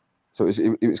 So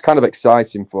it was kind of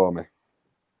exciting for me.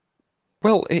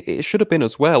 Well, it should have been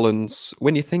as well. And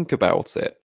when you think about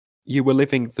it, you were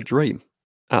living the dream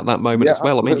at that moment Yeah, as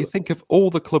well. absolutely. I mean, you think of all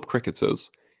the club cricketers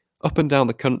up and down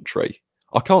the country.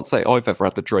 I can't say I've ever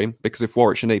had the dream because if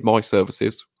Warwickshire need my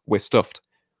services, we're stuffed.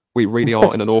 We really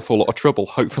are in an awful lot of trouble.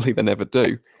 Hopefully they never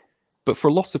do. But for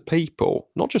a lot of people,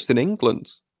 not just in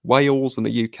England, Wales and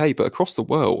the UK, but across the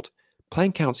world,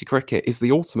 playing county cricket is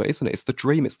the ultimate, isn't it? It's the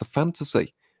dream, it's the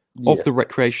fantasy of Yeah. the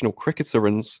recreational cricketer.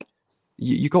 And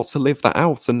you got to live that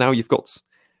out. And now you've got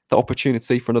the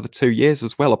opportunity for another 2 years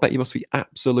as well. I bet you must be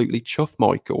absolutely chuffed,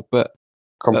 Michael. But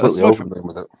Completely aside over from, the moon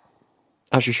with it.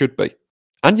 as you should be.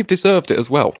 And you've deserved it as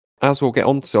well, as we'll get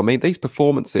on to. I mean, these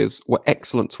performances were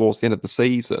excellent towards the end of the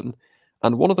season.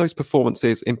 And one of those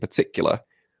performances in particular,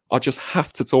 I just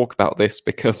have to talk about this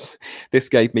because this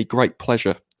gave me great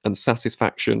pleasure and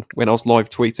satisfaction when I was live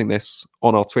tweeting this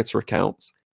on our Twitter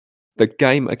accounts. The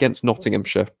game against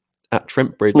Nottinghamshire at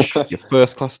Trent Bridge, your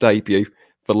first class debut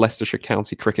for Leicestershire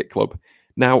County Cricket Club.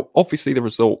 Now, obviously, the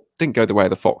result didn't go the way of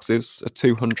the Foxes, a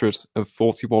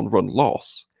 241 run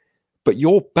loss. But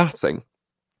your batting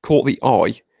caught the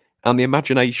eye and the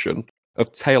imagination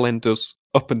of tailenders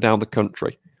up and down the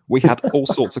country. We had all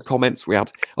sorts of comments. We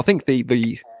had, I think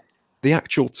the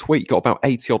actual tweet got about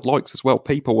 80 odd likes as well.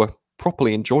 People were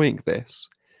properly enjoying this.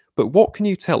 But what can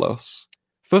you tell us,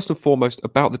 first and foremost,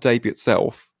 about the debut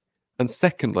itself? And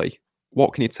secondly,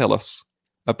 what can you tell us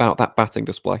about that batting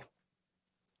display?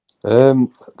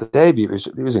 The debut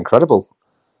it was incredible,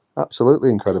 absolutely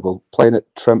incredible. Playing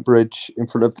at Trent Bridge in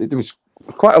front of there was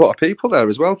quite a lot of people there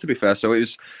as well. To be fair, so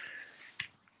it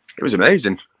was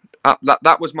amazing.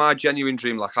 That was my genuine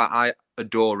dream. Like I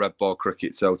adore red ball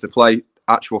cricket, so to play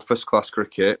actual first class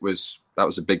cricket was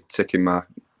a big tick in my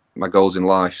goals in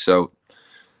life. So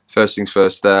first things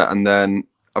first there, and then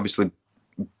obviously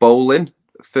bowling.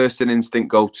 First innings didn't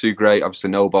go too great.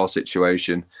 Obviously, no ball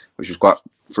situation, which was quite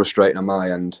frustrating on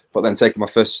my end. But then taking my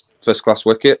first class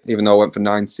wicket, even though I went for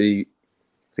 90, I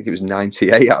think it was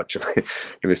 98 actually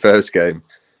in my first game,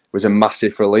 was a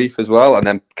massive relief as well. And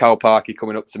then Cal Parkey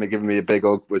coming up to me, giving me a big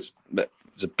hug was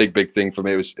a big thing for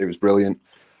me. It was brilliant.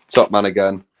 Top man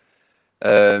again.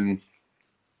 I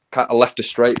left a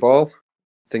straight ball,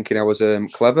 thinking I was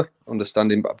clever,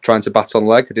 understanding, trying to bat on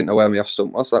leg. I didn't know where my off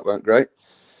stump was. That weren't great.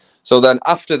 So then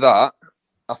after that,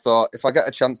 I thought, if I get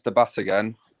a chance to bat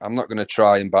again, I'm not going to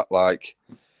try and bat like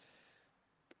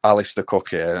Alistair Cook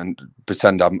here and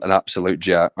pretend I'm an absolute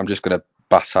jet. I'm just going to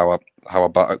bat how I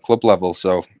bat at club level.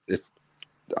 So if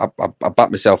I bat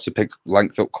myself to pick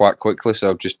length up quite quickly,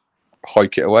 so just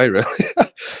hoik it away, really.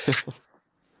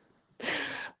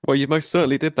 Well, you most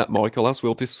certainly did that, Michael, as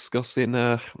we'll discuss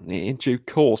in due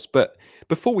course. But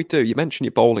Before we do, you mentioned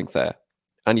your bowling there,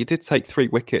 and you did take 3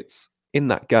 wickets in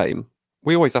that game.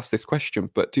 We always ask this question,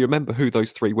 but do you remember who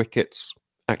those 3 wickets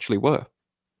actually were?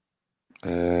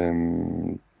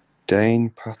 Dane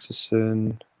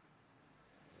Patterson,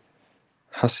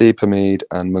 Hasib Hamid,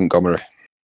 and Montgomery.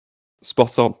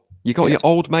 Spot on. You got your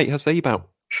old mate Hasib out.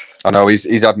 I know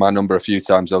he's had my number a few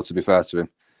times, though, to be fair to him.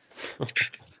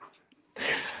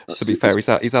 To be fair,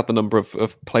 he's had the number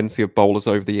of plenty of bowlers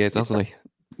over the years, hasn't he?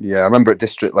 Yeah, I remember at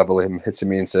district level him hitting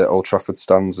me into Old Trafford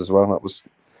stands as well. That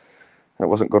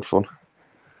wasn't good fun.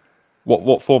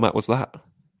 What format was that?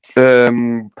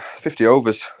 50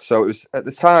 overs. So it was at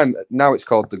the time. Now it's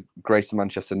called the Greater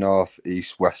Manchester North,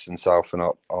 East, West, and South, and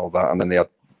all that. And then they had,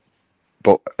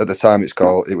 but at the time it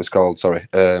was called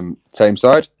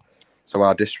Tameside. So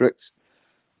our district,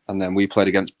 and then we played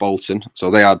against Bolton. So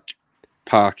they had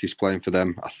Parkies playing for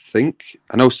them. I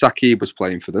know Sakib was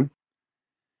playing for them.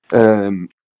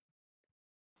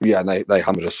 Yeah, and they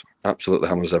hammered us. Absolutely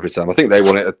hammered us every time. I think they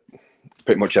won it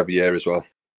pretty much every year as well.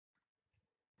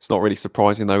 It's not really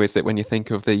surprising, though, is it, when you think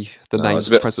of the names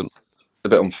present? A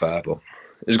bit unfair, but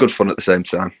it was good fun at the same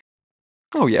time.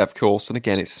 Oh, yeah, of course. And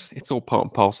again, it's all part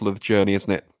and parcel of the journey,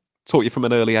 isn't it? Taught you from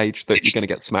an early age that you're going to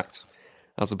get smacked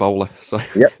as a bowler. So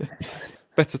yep.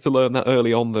 Better to learn that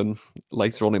early on than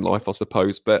later on in life, I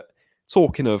suppose. But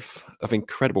talking of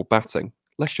incredible batting,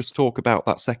 let's just talk about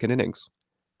that second innings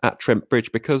at Trent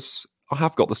Bridge, because I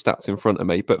have got the stats in front of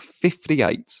me, but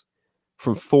 58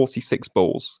 from 46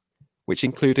 balls, which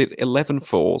included 11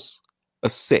 fours, a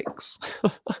 6.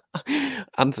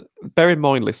 And bear in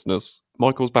mind, listeners,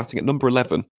 Michael's batting at number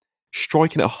 11,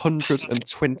 striking at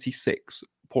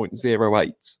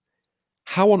 126.08.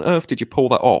 How on earth did you pull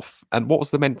that off? And what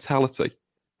was the mentality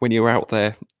when you were out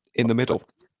there in the middle?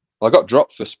 Well, I got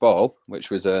dropped for Spall, which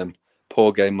was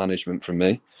poor game management from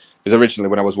me. Because originally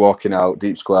when I was walking out,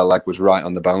 deep square leg was right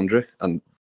on the boundary, and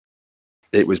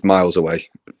it was miles away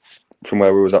from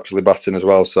where we was actually batting as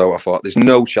well. So I thought, there's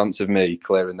no chance of me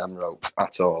clearing them ropes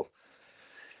at all.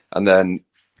 And then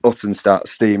Utton started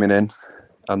steaming in,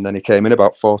 and then he came in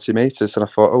about 40 metres, and I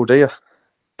thought, oh dear,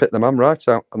 picked the man right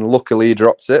out. And luckily he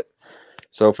dropped it.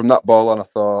 So from that ball on, I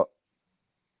thought,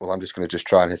 well, I'm just going to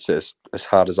try and hit it as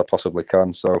hard as I possibly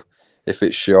can. So if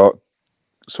it's short,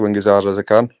 swing as hard as I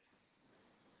can.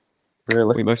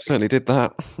 Really? We most certainly did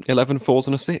that. 11 fours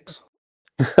and a 6.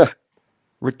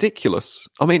 Ridiculous.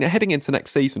 I mean, heading into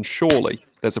next season, surely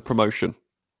there's a promotion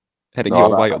heading your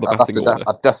way on the batting order.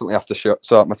 I'd definitely have to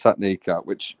sort my technique out,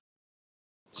 which,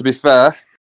 to be fair,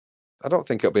 I don't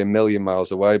think it'll be a million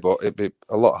miles away, but it'd be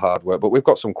a lot of hard work. But we've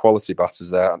got some quality batters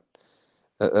there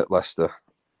at Leicester.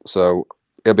 So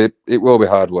it will be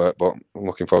hard work, but I'm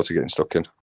looking forward to getting stuck in.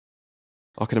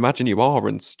 I can imagine you are,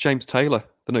 and James Taylor,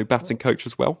 the new batting coach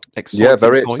as well. Yeah,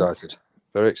 very excited.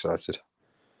 Very excited.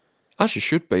 As you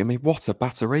should be. I mean, what a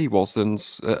batter he was, and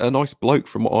a nice bloke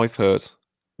from what I've heard.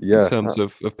 Yeah, in terms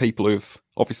of people who've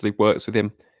obviously worked with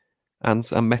him and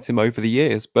met him over the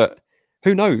years. But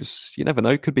who knows? You never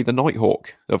know. Could be the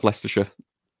Nighthawk of Leicestershire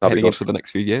heading into the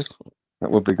next few years.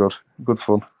 That would be good. Good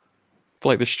fun.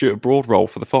 Like the Stuart Broad role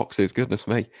for the Foxes, goodness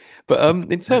me. But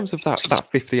in terms of that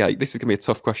 58, this is going to be a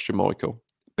tough question, Michael,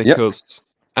 because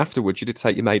afterwards you did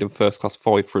take your maiden first-class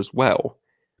 5 for as well.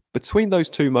 Between those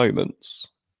two moments,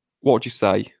 what would you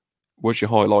say was your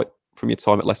highlight from your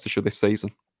time at Leicestershire this season?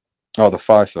 Oh, the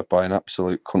fifer by an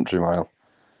absolute country mile.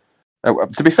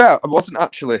 To be fair, I wasn't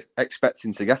actually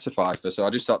expecting to get a fifer, so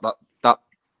I just thought that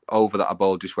over that I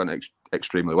bowled just went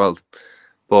extremely well.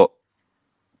 But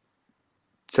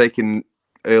taking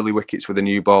early wickets with a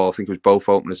new ball, I think it was both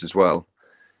openers as well,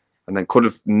 and then could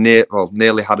have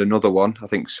nearly had another one. I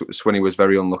think Swinney was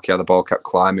very unlucky how the ball kept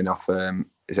climbing off.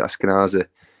 Is it Ashkenazi?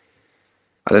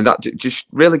 And then that just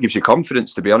really gives you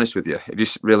confidence, to be honest with you. It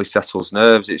just really settles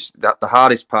nerves. It's that the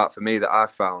hardest part for me that I've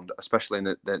found, especially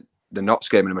in the Notts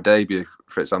game in my debut,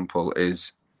 for example,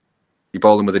 is you're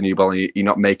bowling with a new ball and you're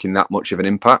not making that much of an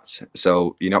impact.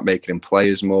 So you're not making them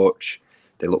play as much.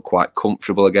 They look quite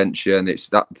comfortable against you, and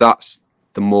that's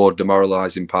the more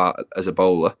demoralising part as a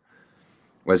bowler.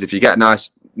 Whereas if you get a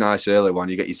nice early one,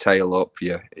 you get your tail up,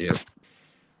 you're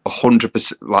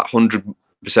 100%, like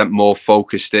 100% more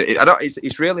focused.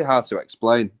 It's really hard to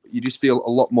explain. You just feel a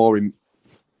lot more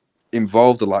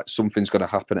involved, like something's going to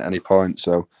happen at any point.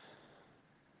 So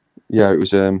yeah, it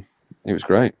was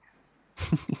great.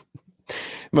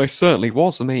 Most certainly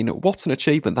was. I mean, what an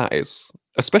achievement that is,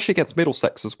 especially against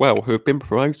Middlesex as well, who have been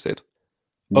promoted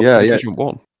up to Division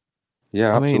 1.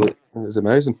 Yeah, absolutely. It was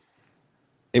amazing.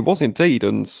 It was indeed,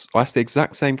 and I asked the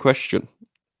exact same question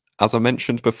as I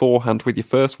mentioned beforehand with your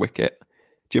first wicket.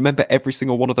 Do you remember every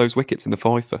single one of those wickets in the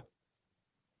fifer?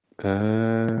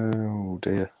 Oh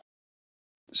dear.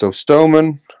 So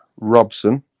Stoneman,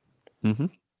 Robson. Mm-hmm.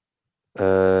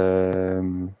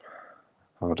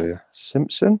 Oh dear.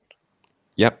 Simpson,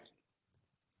 Yep.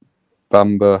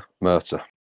 Bamber, Murtagh.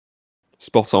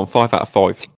 Spot on. 5 out of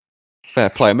 5. Fair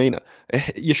play. I mean,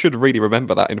 you should really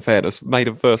remember that, in fairness. Made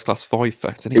a first-class 5.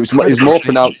 It's an It was incredible more achievement.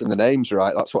 pronounced than the names,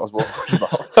 right? That's what I was worried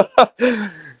about.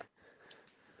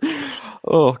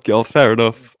 Oh, God, fair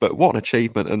enough. But what an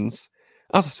achievement. And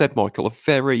as I said, Michael, a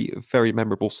very, very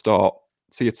memorable start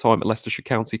to your time at Leicestershire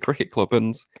County Cricket Club.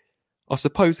 And I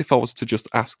suppose if I was to just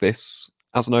ask this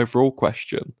as an overall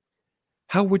question,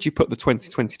 how would you put the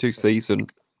 2022 season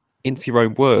into your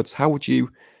own words? How would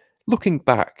you, looking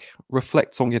back,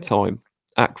 reflect on your time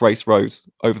at Grace Road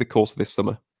over the course of this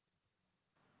summer?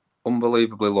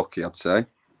 Unbelievably lucky, I'd say.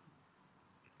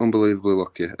 Unbelievably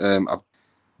lucky.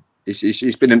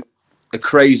 It's been a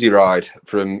crazy ride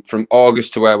from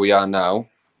August to where we are now.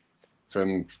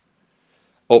 From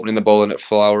opening the bowling at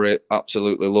Flowery,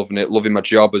 absolutely loving it, loving my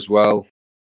job as well.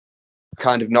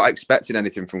 Kind of not expecting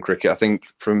anything from cricket. I think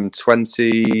from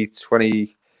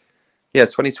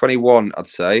 2021, I'd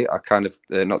say, I kind of,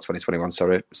 not 2021,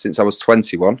 sorry, since I was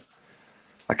 21,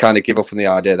 I kind of give up on the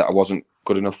idea that I wasn't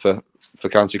good enough for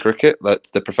county cricket,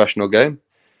 the professional game.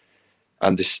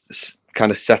 And just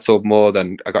kind of settled more.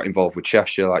 Then I got involved with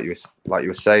Cheshire, like you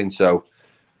were saying. So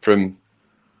from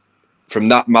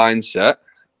that mindset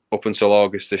up until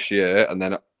August this year, and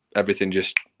then everything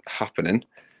just happening,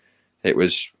 it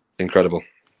was incredible,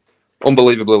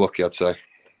 unbelievably lucky, I'd say.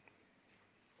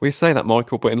 We say that,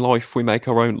 Michael, but in life we make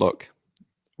our own luck.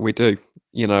 We do.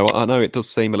 You know, I know it does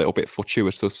seem a little bit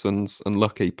fortuitous and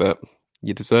lucky, but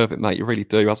you deserve it, mate. You really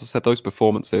do. As I said, those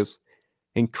performances,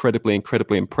 incredibly,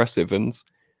 incredibly impressive. And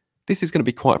this is going to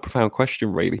be quite a profound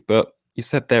question, really. But you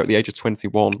said there at the age of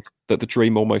 21 that the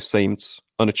dream almost seemed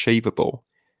unachievable.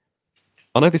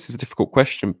 I know this is a difficult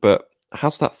question, but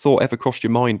has that thought ever crossed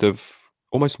your mind of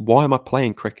almost, why am I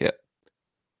playing cricket?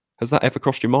 Has that ever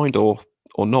crossed your mind or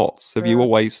not? Have you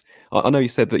always, I know you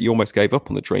said that you almost gave up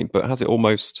on the dream, but has it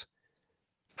almost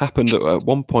happened at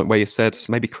one point where you said,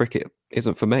 maybe cricket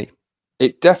isn't for me?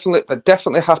 It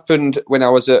definitely happened when I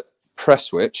was at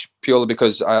Prestwich, purely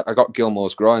because I got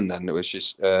Gilmore's groin then. It was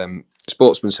just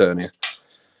sportsman's hernia.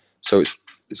 So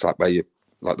it's like where you,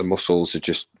 like the muscles are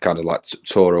just kind of like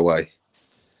tore away.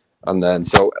 And then,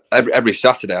 so every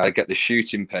Saturday, I get this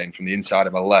shooting pain from the inside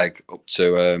of my leg up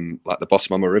to like the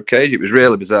bottom of my rib cage. It was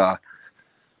really bizarre,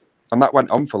 and that went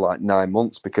on for like 9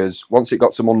 months, because once it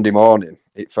got to Monday morning,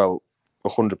 it felt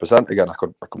 100% again. I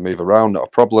could move around, not a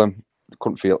problem.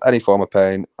 Couldn't feel any form of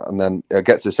pain, and then I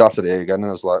get to Saturday again, and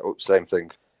I was like, oh, same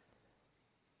thing.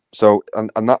 So,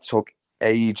 and that took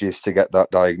ages to get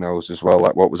that diagnosed as well,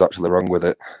 like what was actually wrong with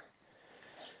it.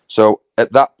 So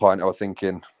at that point, I was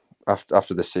thinking,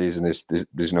 after this season,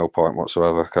 there's no point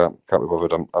whatsoever. Can't be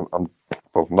bothered. I'm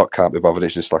well, not can't be bothered.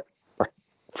 It's just like I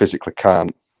physically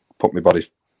can't put my body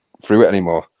through it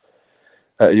anymore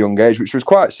at a young age, which was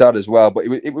quite sad as well. But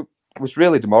it was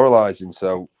really demoralising.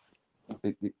 So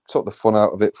it took the fun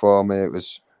out of it for me. It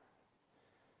was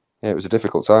a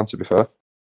difficult time, to be fair.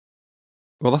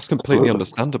 Well, that's completely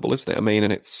understandable, isn't it? I mean,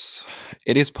 and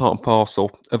it is part and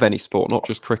parcel of any sport, not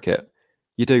just cricket.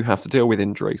 You do have to deal with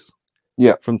injuries.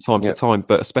 Yeah, from time to time,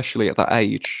 but especially at that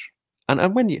age,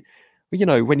 and when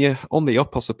when you're on the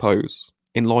up, I suppose,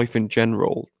 in life in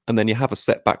general, and then you have a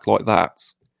setback like that,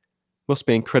 must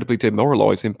be incredibly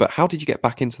demoralising. But how did you get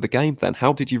back into the game then?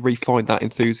 How did you re-find that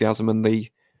enthusiasm and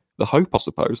the hope, I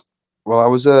suppose? Well, I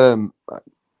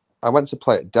went to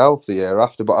play at Delft the year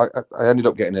after, but I ended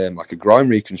up getting like a groin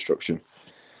reconstruction.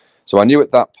 So I knew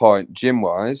at that point, gym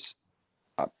wise,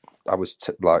 I was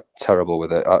like terrible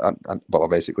with it, but I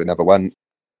basically never went.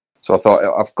 So I thought,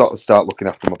 I've got to start looking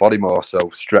after my body more, so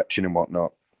stretching and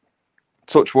whatnot.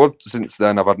 Touch wood, since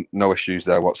then I've had no issues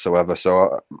there whatsoever.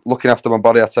 So looking after my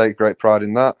body, I take great pride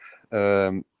in that.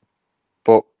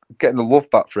 But getting the love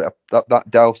back for it,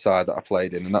 that Delft side that I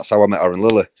played in, and that's how I met Aaron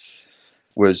Lilly,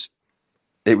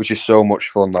 it was just so much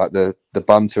fun. Like the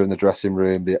banter in the dressing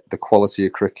room, the quality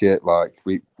of cricket. Like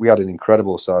we had an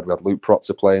incredible side. We had Luke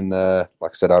Proctor playing there.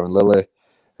 Like I said, Aaron Lilly,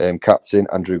 captain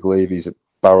Andrew Gleave. He's a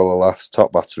barrel of laughs,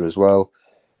 top batter as well.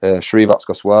 Srivat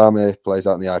Goswami plays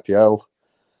out in the IPL.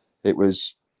 It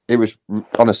was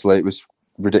honestly, it was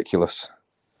ridiculous.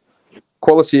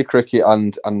 Quality of cricket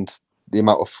and the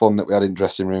amount of fun that we had in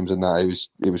dressing rooms and that,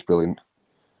 it was brilliant.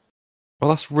 Well,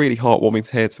 that's really heartwarming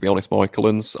to hear, to be honest, Michael,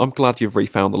 and I'm glad you've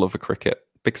refound the love of cricket,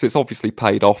 because it's obviously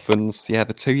paid off. And yeah,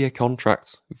 the 2-year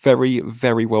contract, very,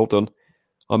 very well done,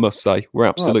 I must say. We're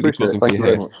absolutely buzzing for you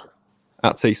here.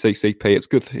 at TCCP. It's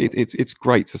good. It's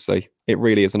great to see. It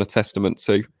really is, and a testament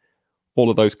to all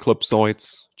of those club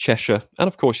sides, Cheshire, and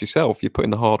of course yourself. You put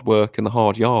in the hard work and the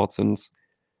hard yards, and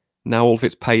now all of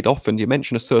it's paid off. And you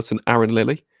mentioned a certain Aaron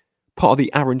Lilly, part of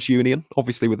the Aaron's Union,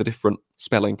 obviously with a different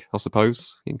spelling, I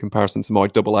suppose, in comparison to my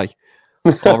double A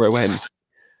RON.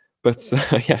 But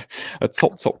yeah, a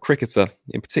top cricketer,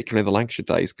 in particular in the Lancashire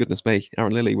days. Goodness me,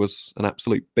 Aaron Lilly was an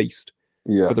absolute beast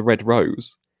for the Red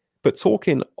Rose. But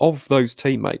talking of those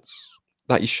teammates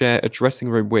that you share a dressing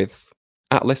room with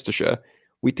at Leicestershire,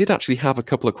 we did actually have a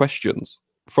couple of questions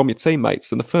from your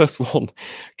teammates. And the first one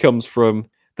comes from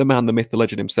the man, the myth, the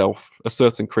legend himself, a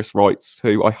certain Chris Wright,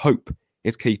 who I hope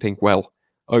is keeping well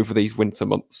over these winter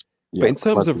months. But in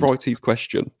terms of Wrighty's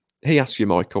question, he asks you,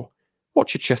 Michael,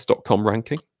 what's your chess.com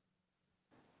ranking?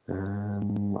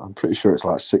 I'm pretty sure it's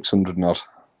like 600 and odd.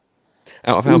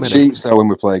 Out of how many? He cheats though when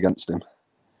we play against him.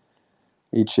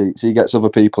 He cheats. He gets other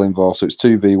people involved, so it's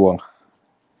 2v1.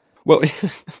 Well,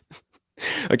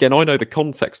 again, I know the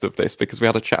context of this because we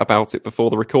had a chat about it before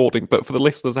the recording, but for the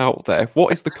listeners out there,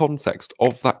 what is the context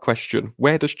of that question?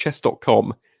 Where does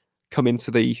chess.com come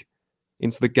into the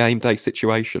game day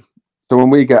situation? So when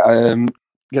we get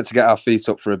to get our feet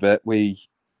up for a bit, we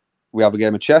have a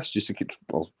game of chess just to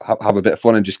have a bit of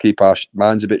fun and just keep our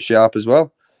minds a bit sharp as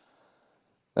well.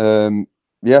 So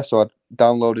I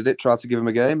downloaded it, tried to give him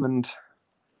a game, and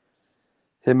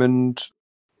him and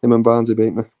Barnesy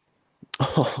beat me.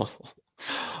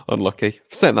 Unlucky.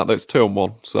 Saying that, it's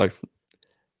 2-1. So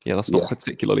yeah, that's not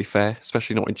particularly fair,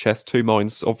 especially not in chess. Two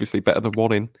minds obviously better than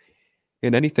one in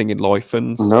anything in life.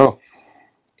 And no,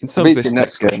 in terms of this him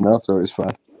next game now, so it's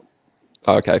fine.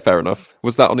 Okay, fair enough.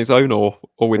 Was that on his own or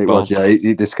with It Barnes? Was, yeah.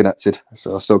 He disconnected,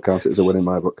 so I still count it as a win in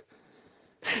my book.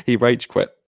 He rage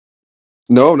quit?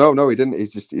 No, he didn't.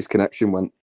 His connection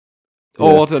went.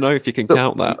 Oh, I don't know if you can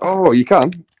count that. Oh, you can.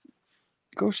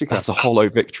 Of course you can. That's a hollow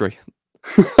victory.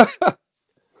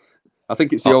 I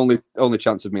think it's the only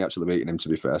chance of me actually beating him, to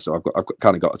be fair, so I've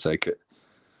kind of got to take it.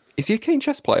 Is he a keen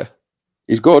chess player?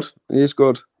 He's good. He is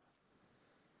good.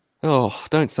 Oh,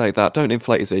 don't say that. Don't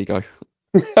inflate his ego.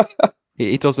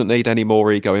 He doesn't need any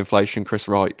more ego inflation, Chris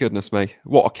Wright. Goodness me.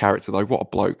 What a character, though. What a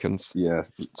bloke. And yeah,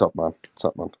 top man.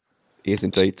 He is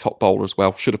indeed top bowler as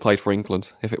well. Should have played for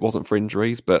England if it wasn't for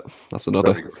injuries, but that's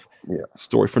another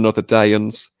story for another day.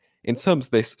 And in terms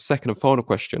of this second and final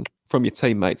question from your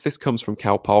teammates, this comes from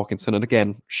Cal Parkinson. And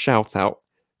again, shout out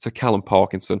to Callum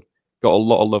Parkinson. Got a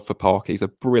lot of love for Park. He's a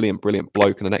brilliant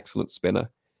bloke and an excellent spinner.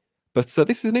 But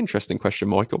this is an interesting question,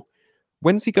 Michael.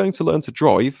 When's he going to learn to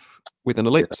drive with an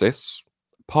ellipsis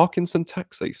Parkinson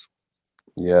taxis?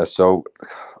 Yeah, so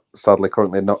sadly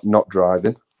currently not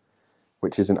driving,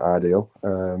 which isn't ideal.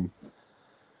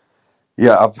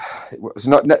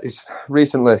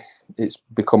 Recently it's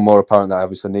become more apparent that I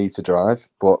obviously need to drive,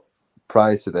 but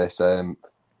prior to this, a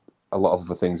lot of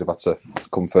other things have had to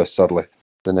come first, sadly,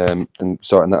 than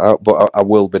sorting that out. But I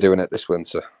will be doing it this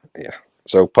winter. Yeah,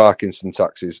 so Parkinson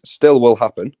taxis still will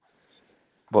happen,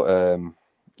 but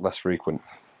less frequent.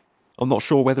 I'm not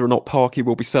sure whether or not Parky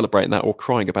will be celebrating that or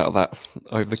crying about that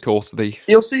over the course of the...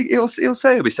 He'll say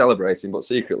he'll be celebrating, but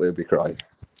secretly he'll be crying.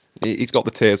 He's got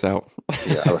the tears out.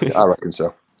 Yeah, I reckon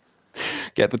so.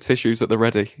 Get the tissues at the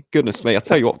ready. Goodness me. I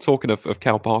tell you what, talking of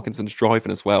Cal Parkinson's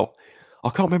driving as well, I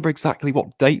can't remember exactly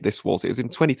what date this was. It was in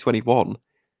 2021.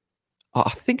 I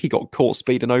think he got caught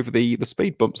speeding over the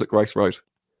speed bumps at Grace Road.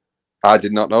 I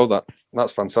did not know that.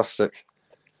 That's fantastic.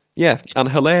 Yeah, and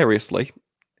hilariously,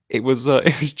 it was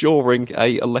during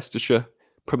a Leicestershire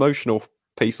promotional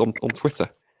piece on Twitter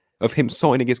of him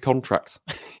signing his contract.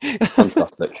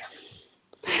 Fantastic.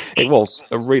 It was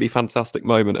a really fantastic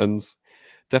moment, and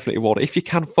definitely one. If you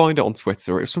can find it on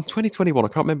Twitter, it was from 2021. I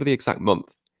can't remember the exact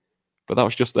month, but that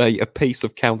was just a piece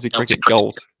of county cricket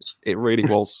gold. It really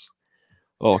was.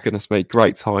 Oh, goodness me.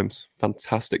 Great times.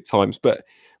 Fantastic times. But,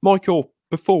 Michael,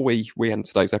 before we end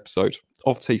today's episode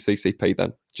of TCCP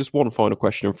then, just one final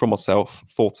question from myself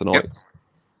for tonight. Yep.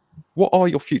 What are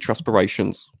your future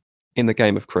aspirations in the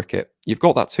game of cricket? You've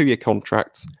got that 2-year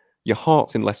contract. Your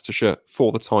heart's in Leicestershire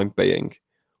for the time being.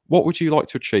 What would you like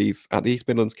to achieve at the East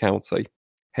Midlands County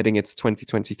heading into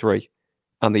 2023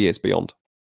 and the years beyond?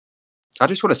 I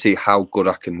just want to see how good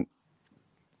I can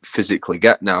physically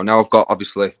get now. Now I've got,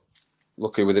 obviously,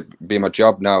 lucky with it being my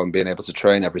job now and being able to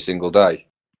train every single day.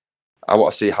 I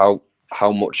want to see how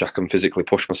much I can physically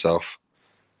push myself,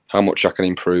 how much I can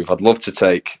improve. I'd love to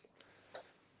take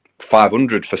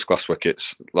 500 first-class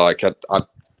wickets. Like, I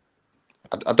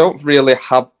don't really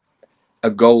have a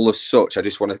goal as such. I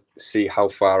just want to see how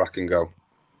far I can go.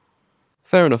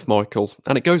 Fair enough, Michael.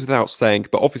 And it goes without saying,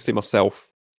 but obviously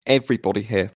myself, everybody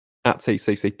here at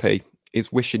TCCP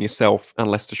is wishing yourself and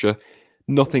Leicestershire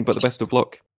nothing but the best of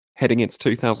luck heading into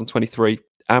 2023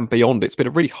 and beyond. It's been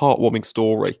a really heartwarming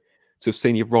story to have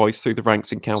seen you rise through the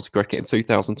ranks in county cricket in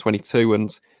 2022,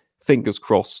 and fingers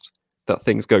crossed that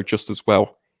things go just as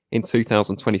well in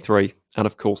 2023 and,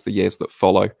 of course, the years that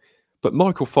follow. But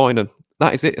Michael Finan,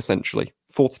 that is it essentially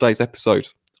for today's episode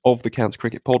of the County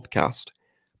Cricket Podcast.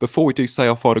 Before we do say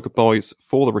our final goodbyes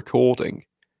for the recording,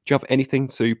 do you have anything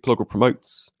to plug or promote?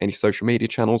 Any social media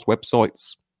channels,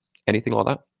 websites, anything like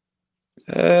that?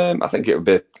 I think it would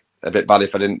be a bit bad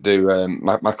if I didn't do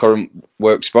my current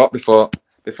work spot before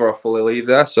I fully leave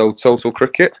there. So Total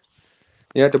Cricket,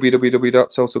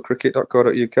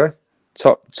 www.totalcricket.co.uk.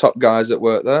 Top guys that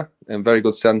work there, and very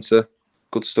good centre,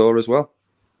 good store as well.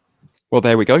 Well,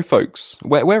 there we go, folks.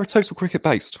 Where are Total Cricket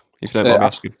based, if you don't mind me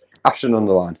asking?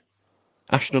 Ashton-under-Lyne.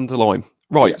 Ashton-under-Lyne.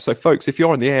 Right, So folks, if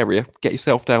you're in the area, get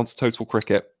yourself down to Total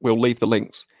Cricket. We'll leave the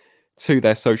links to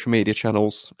their social media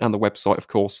channels and the website, of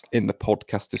course, in the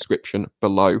podcast description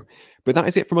below. But that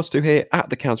is it from us two here at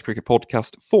the County Cricket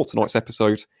Podcast for tonight's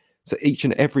episode. To each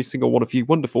and every single one of you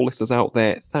wonderful listeners out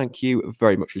there, thank you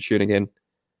very much for tuning in.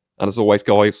 And as always,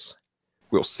 guys,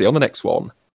 we'll see you on the next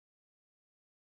one.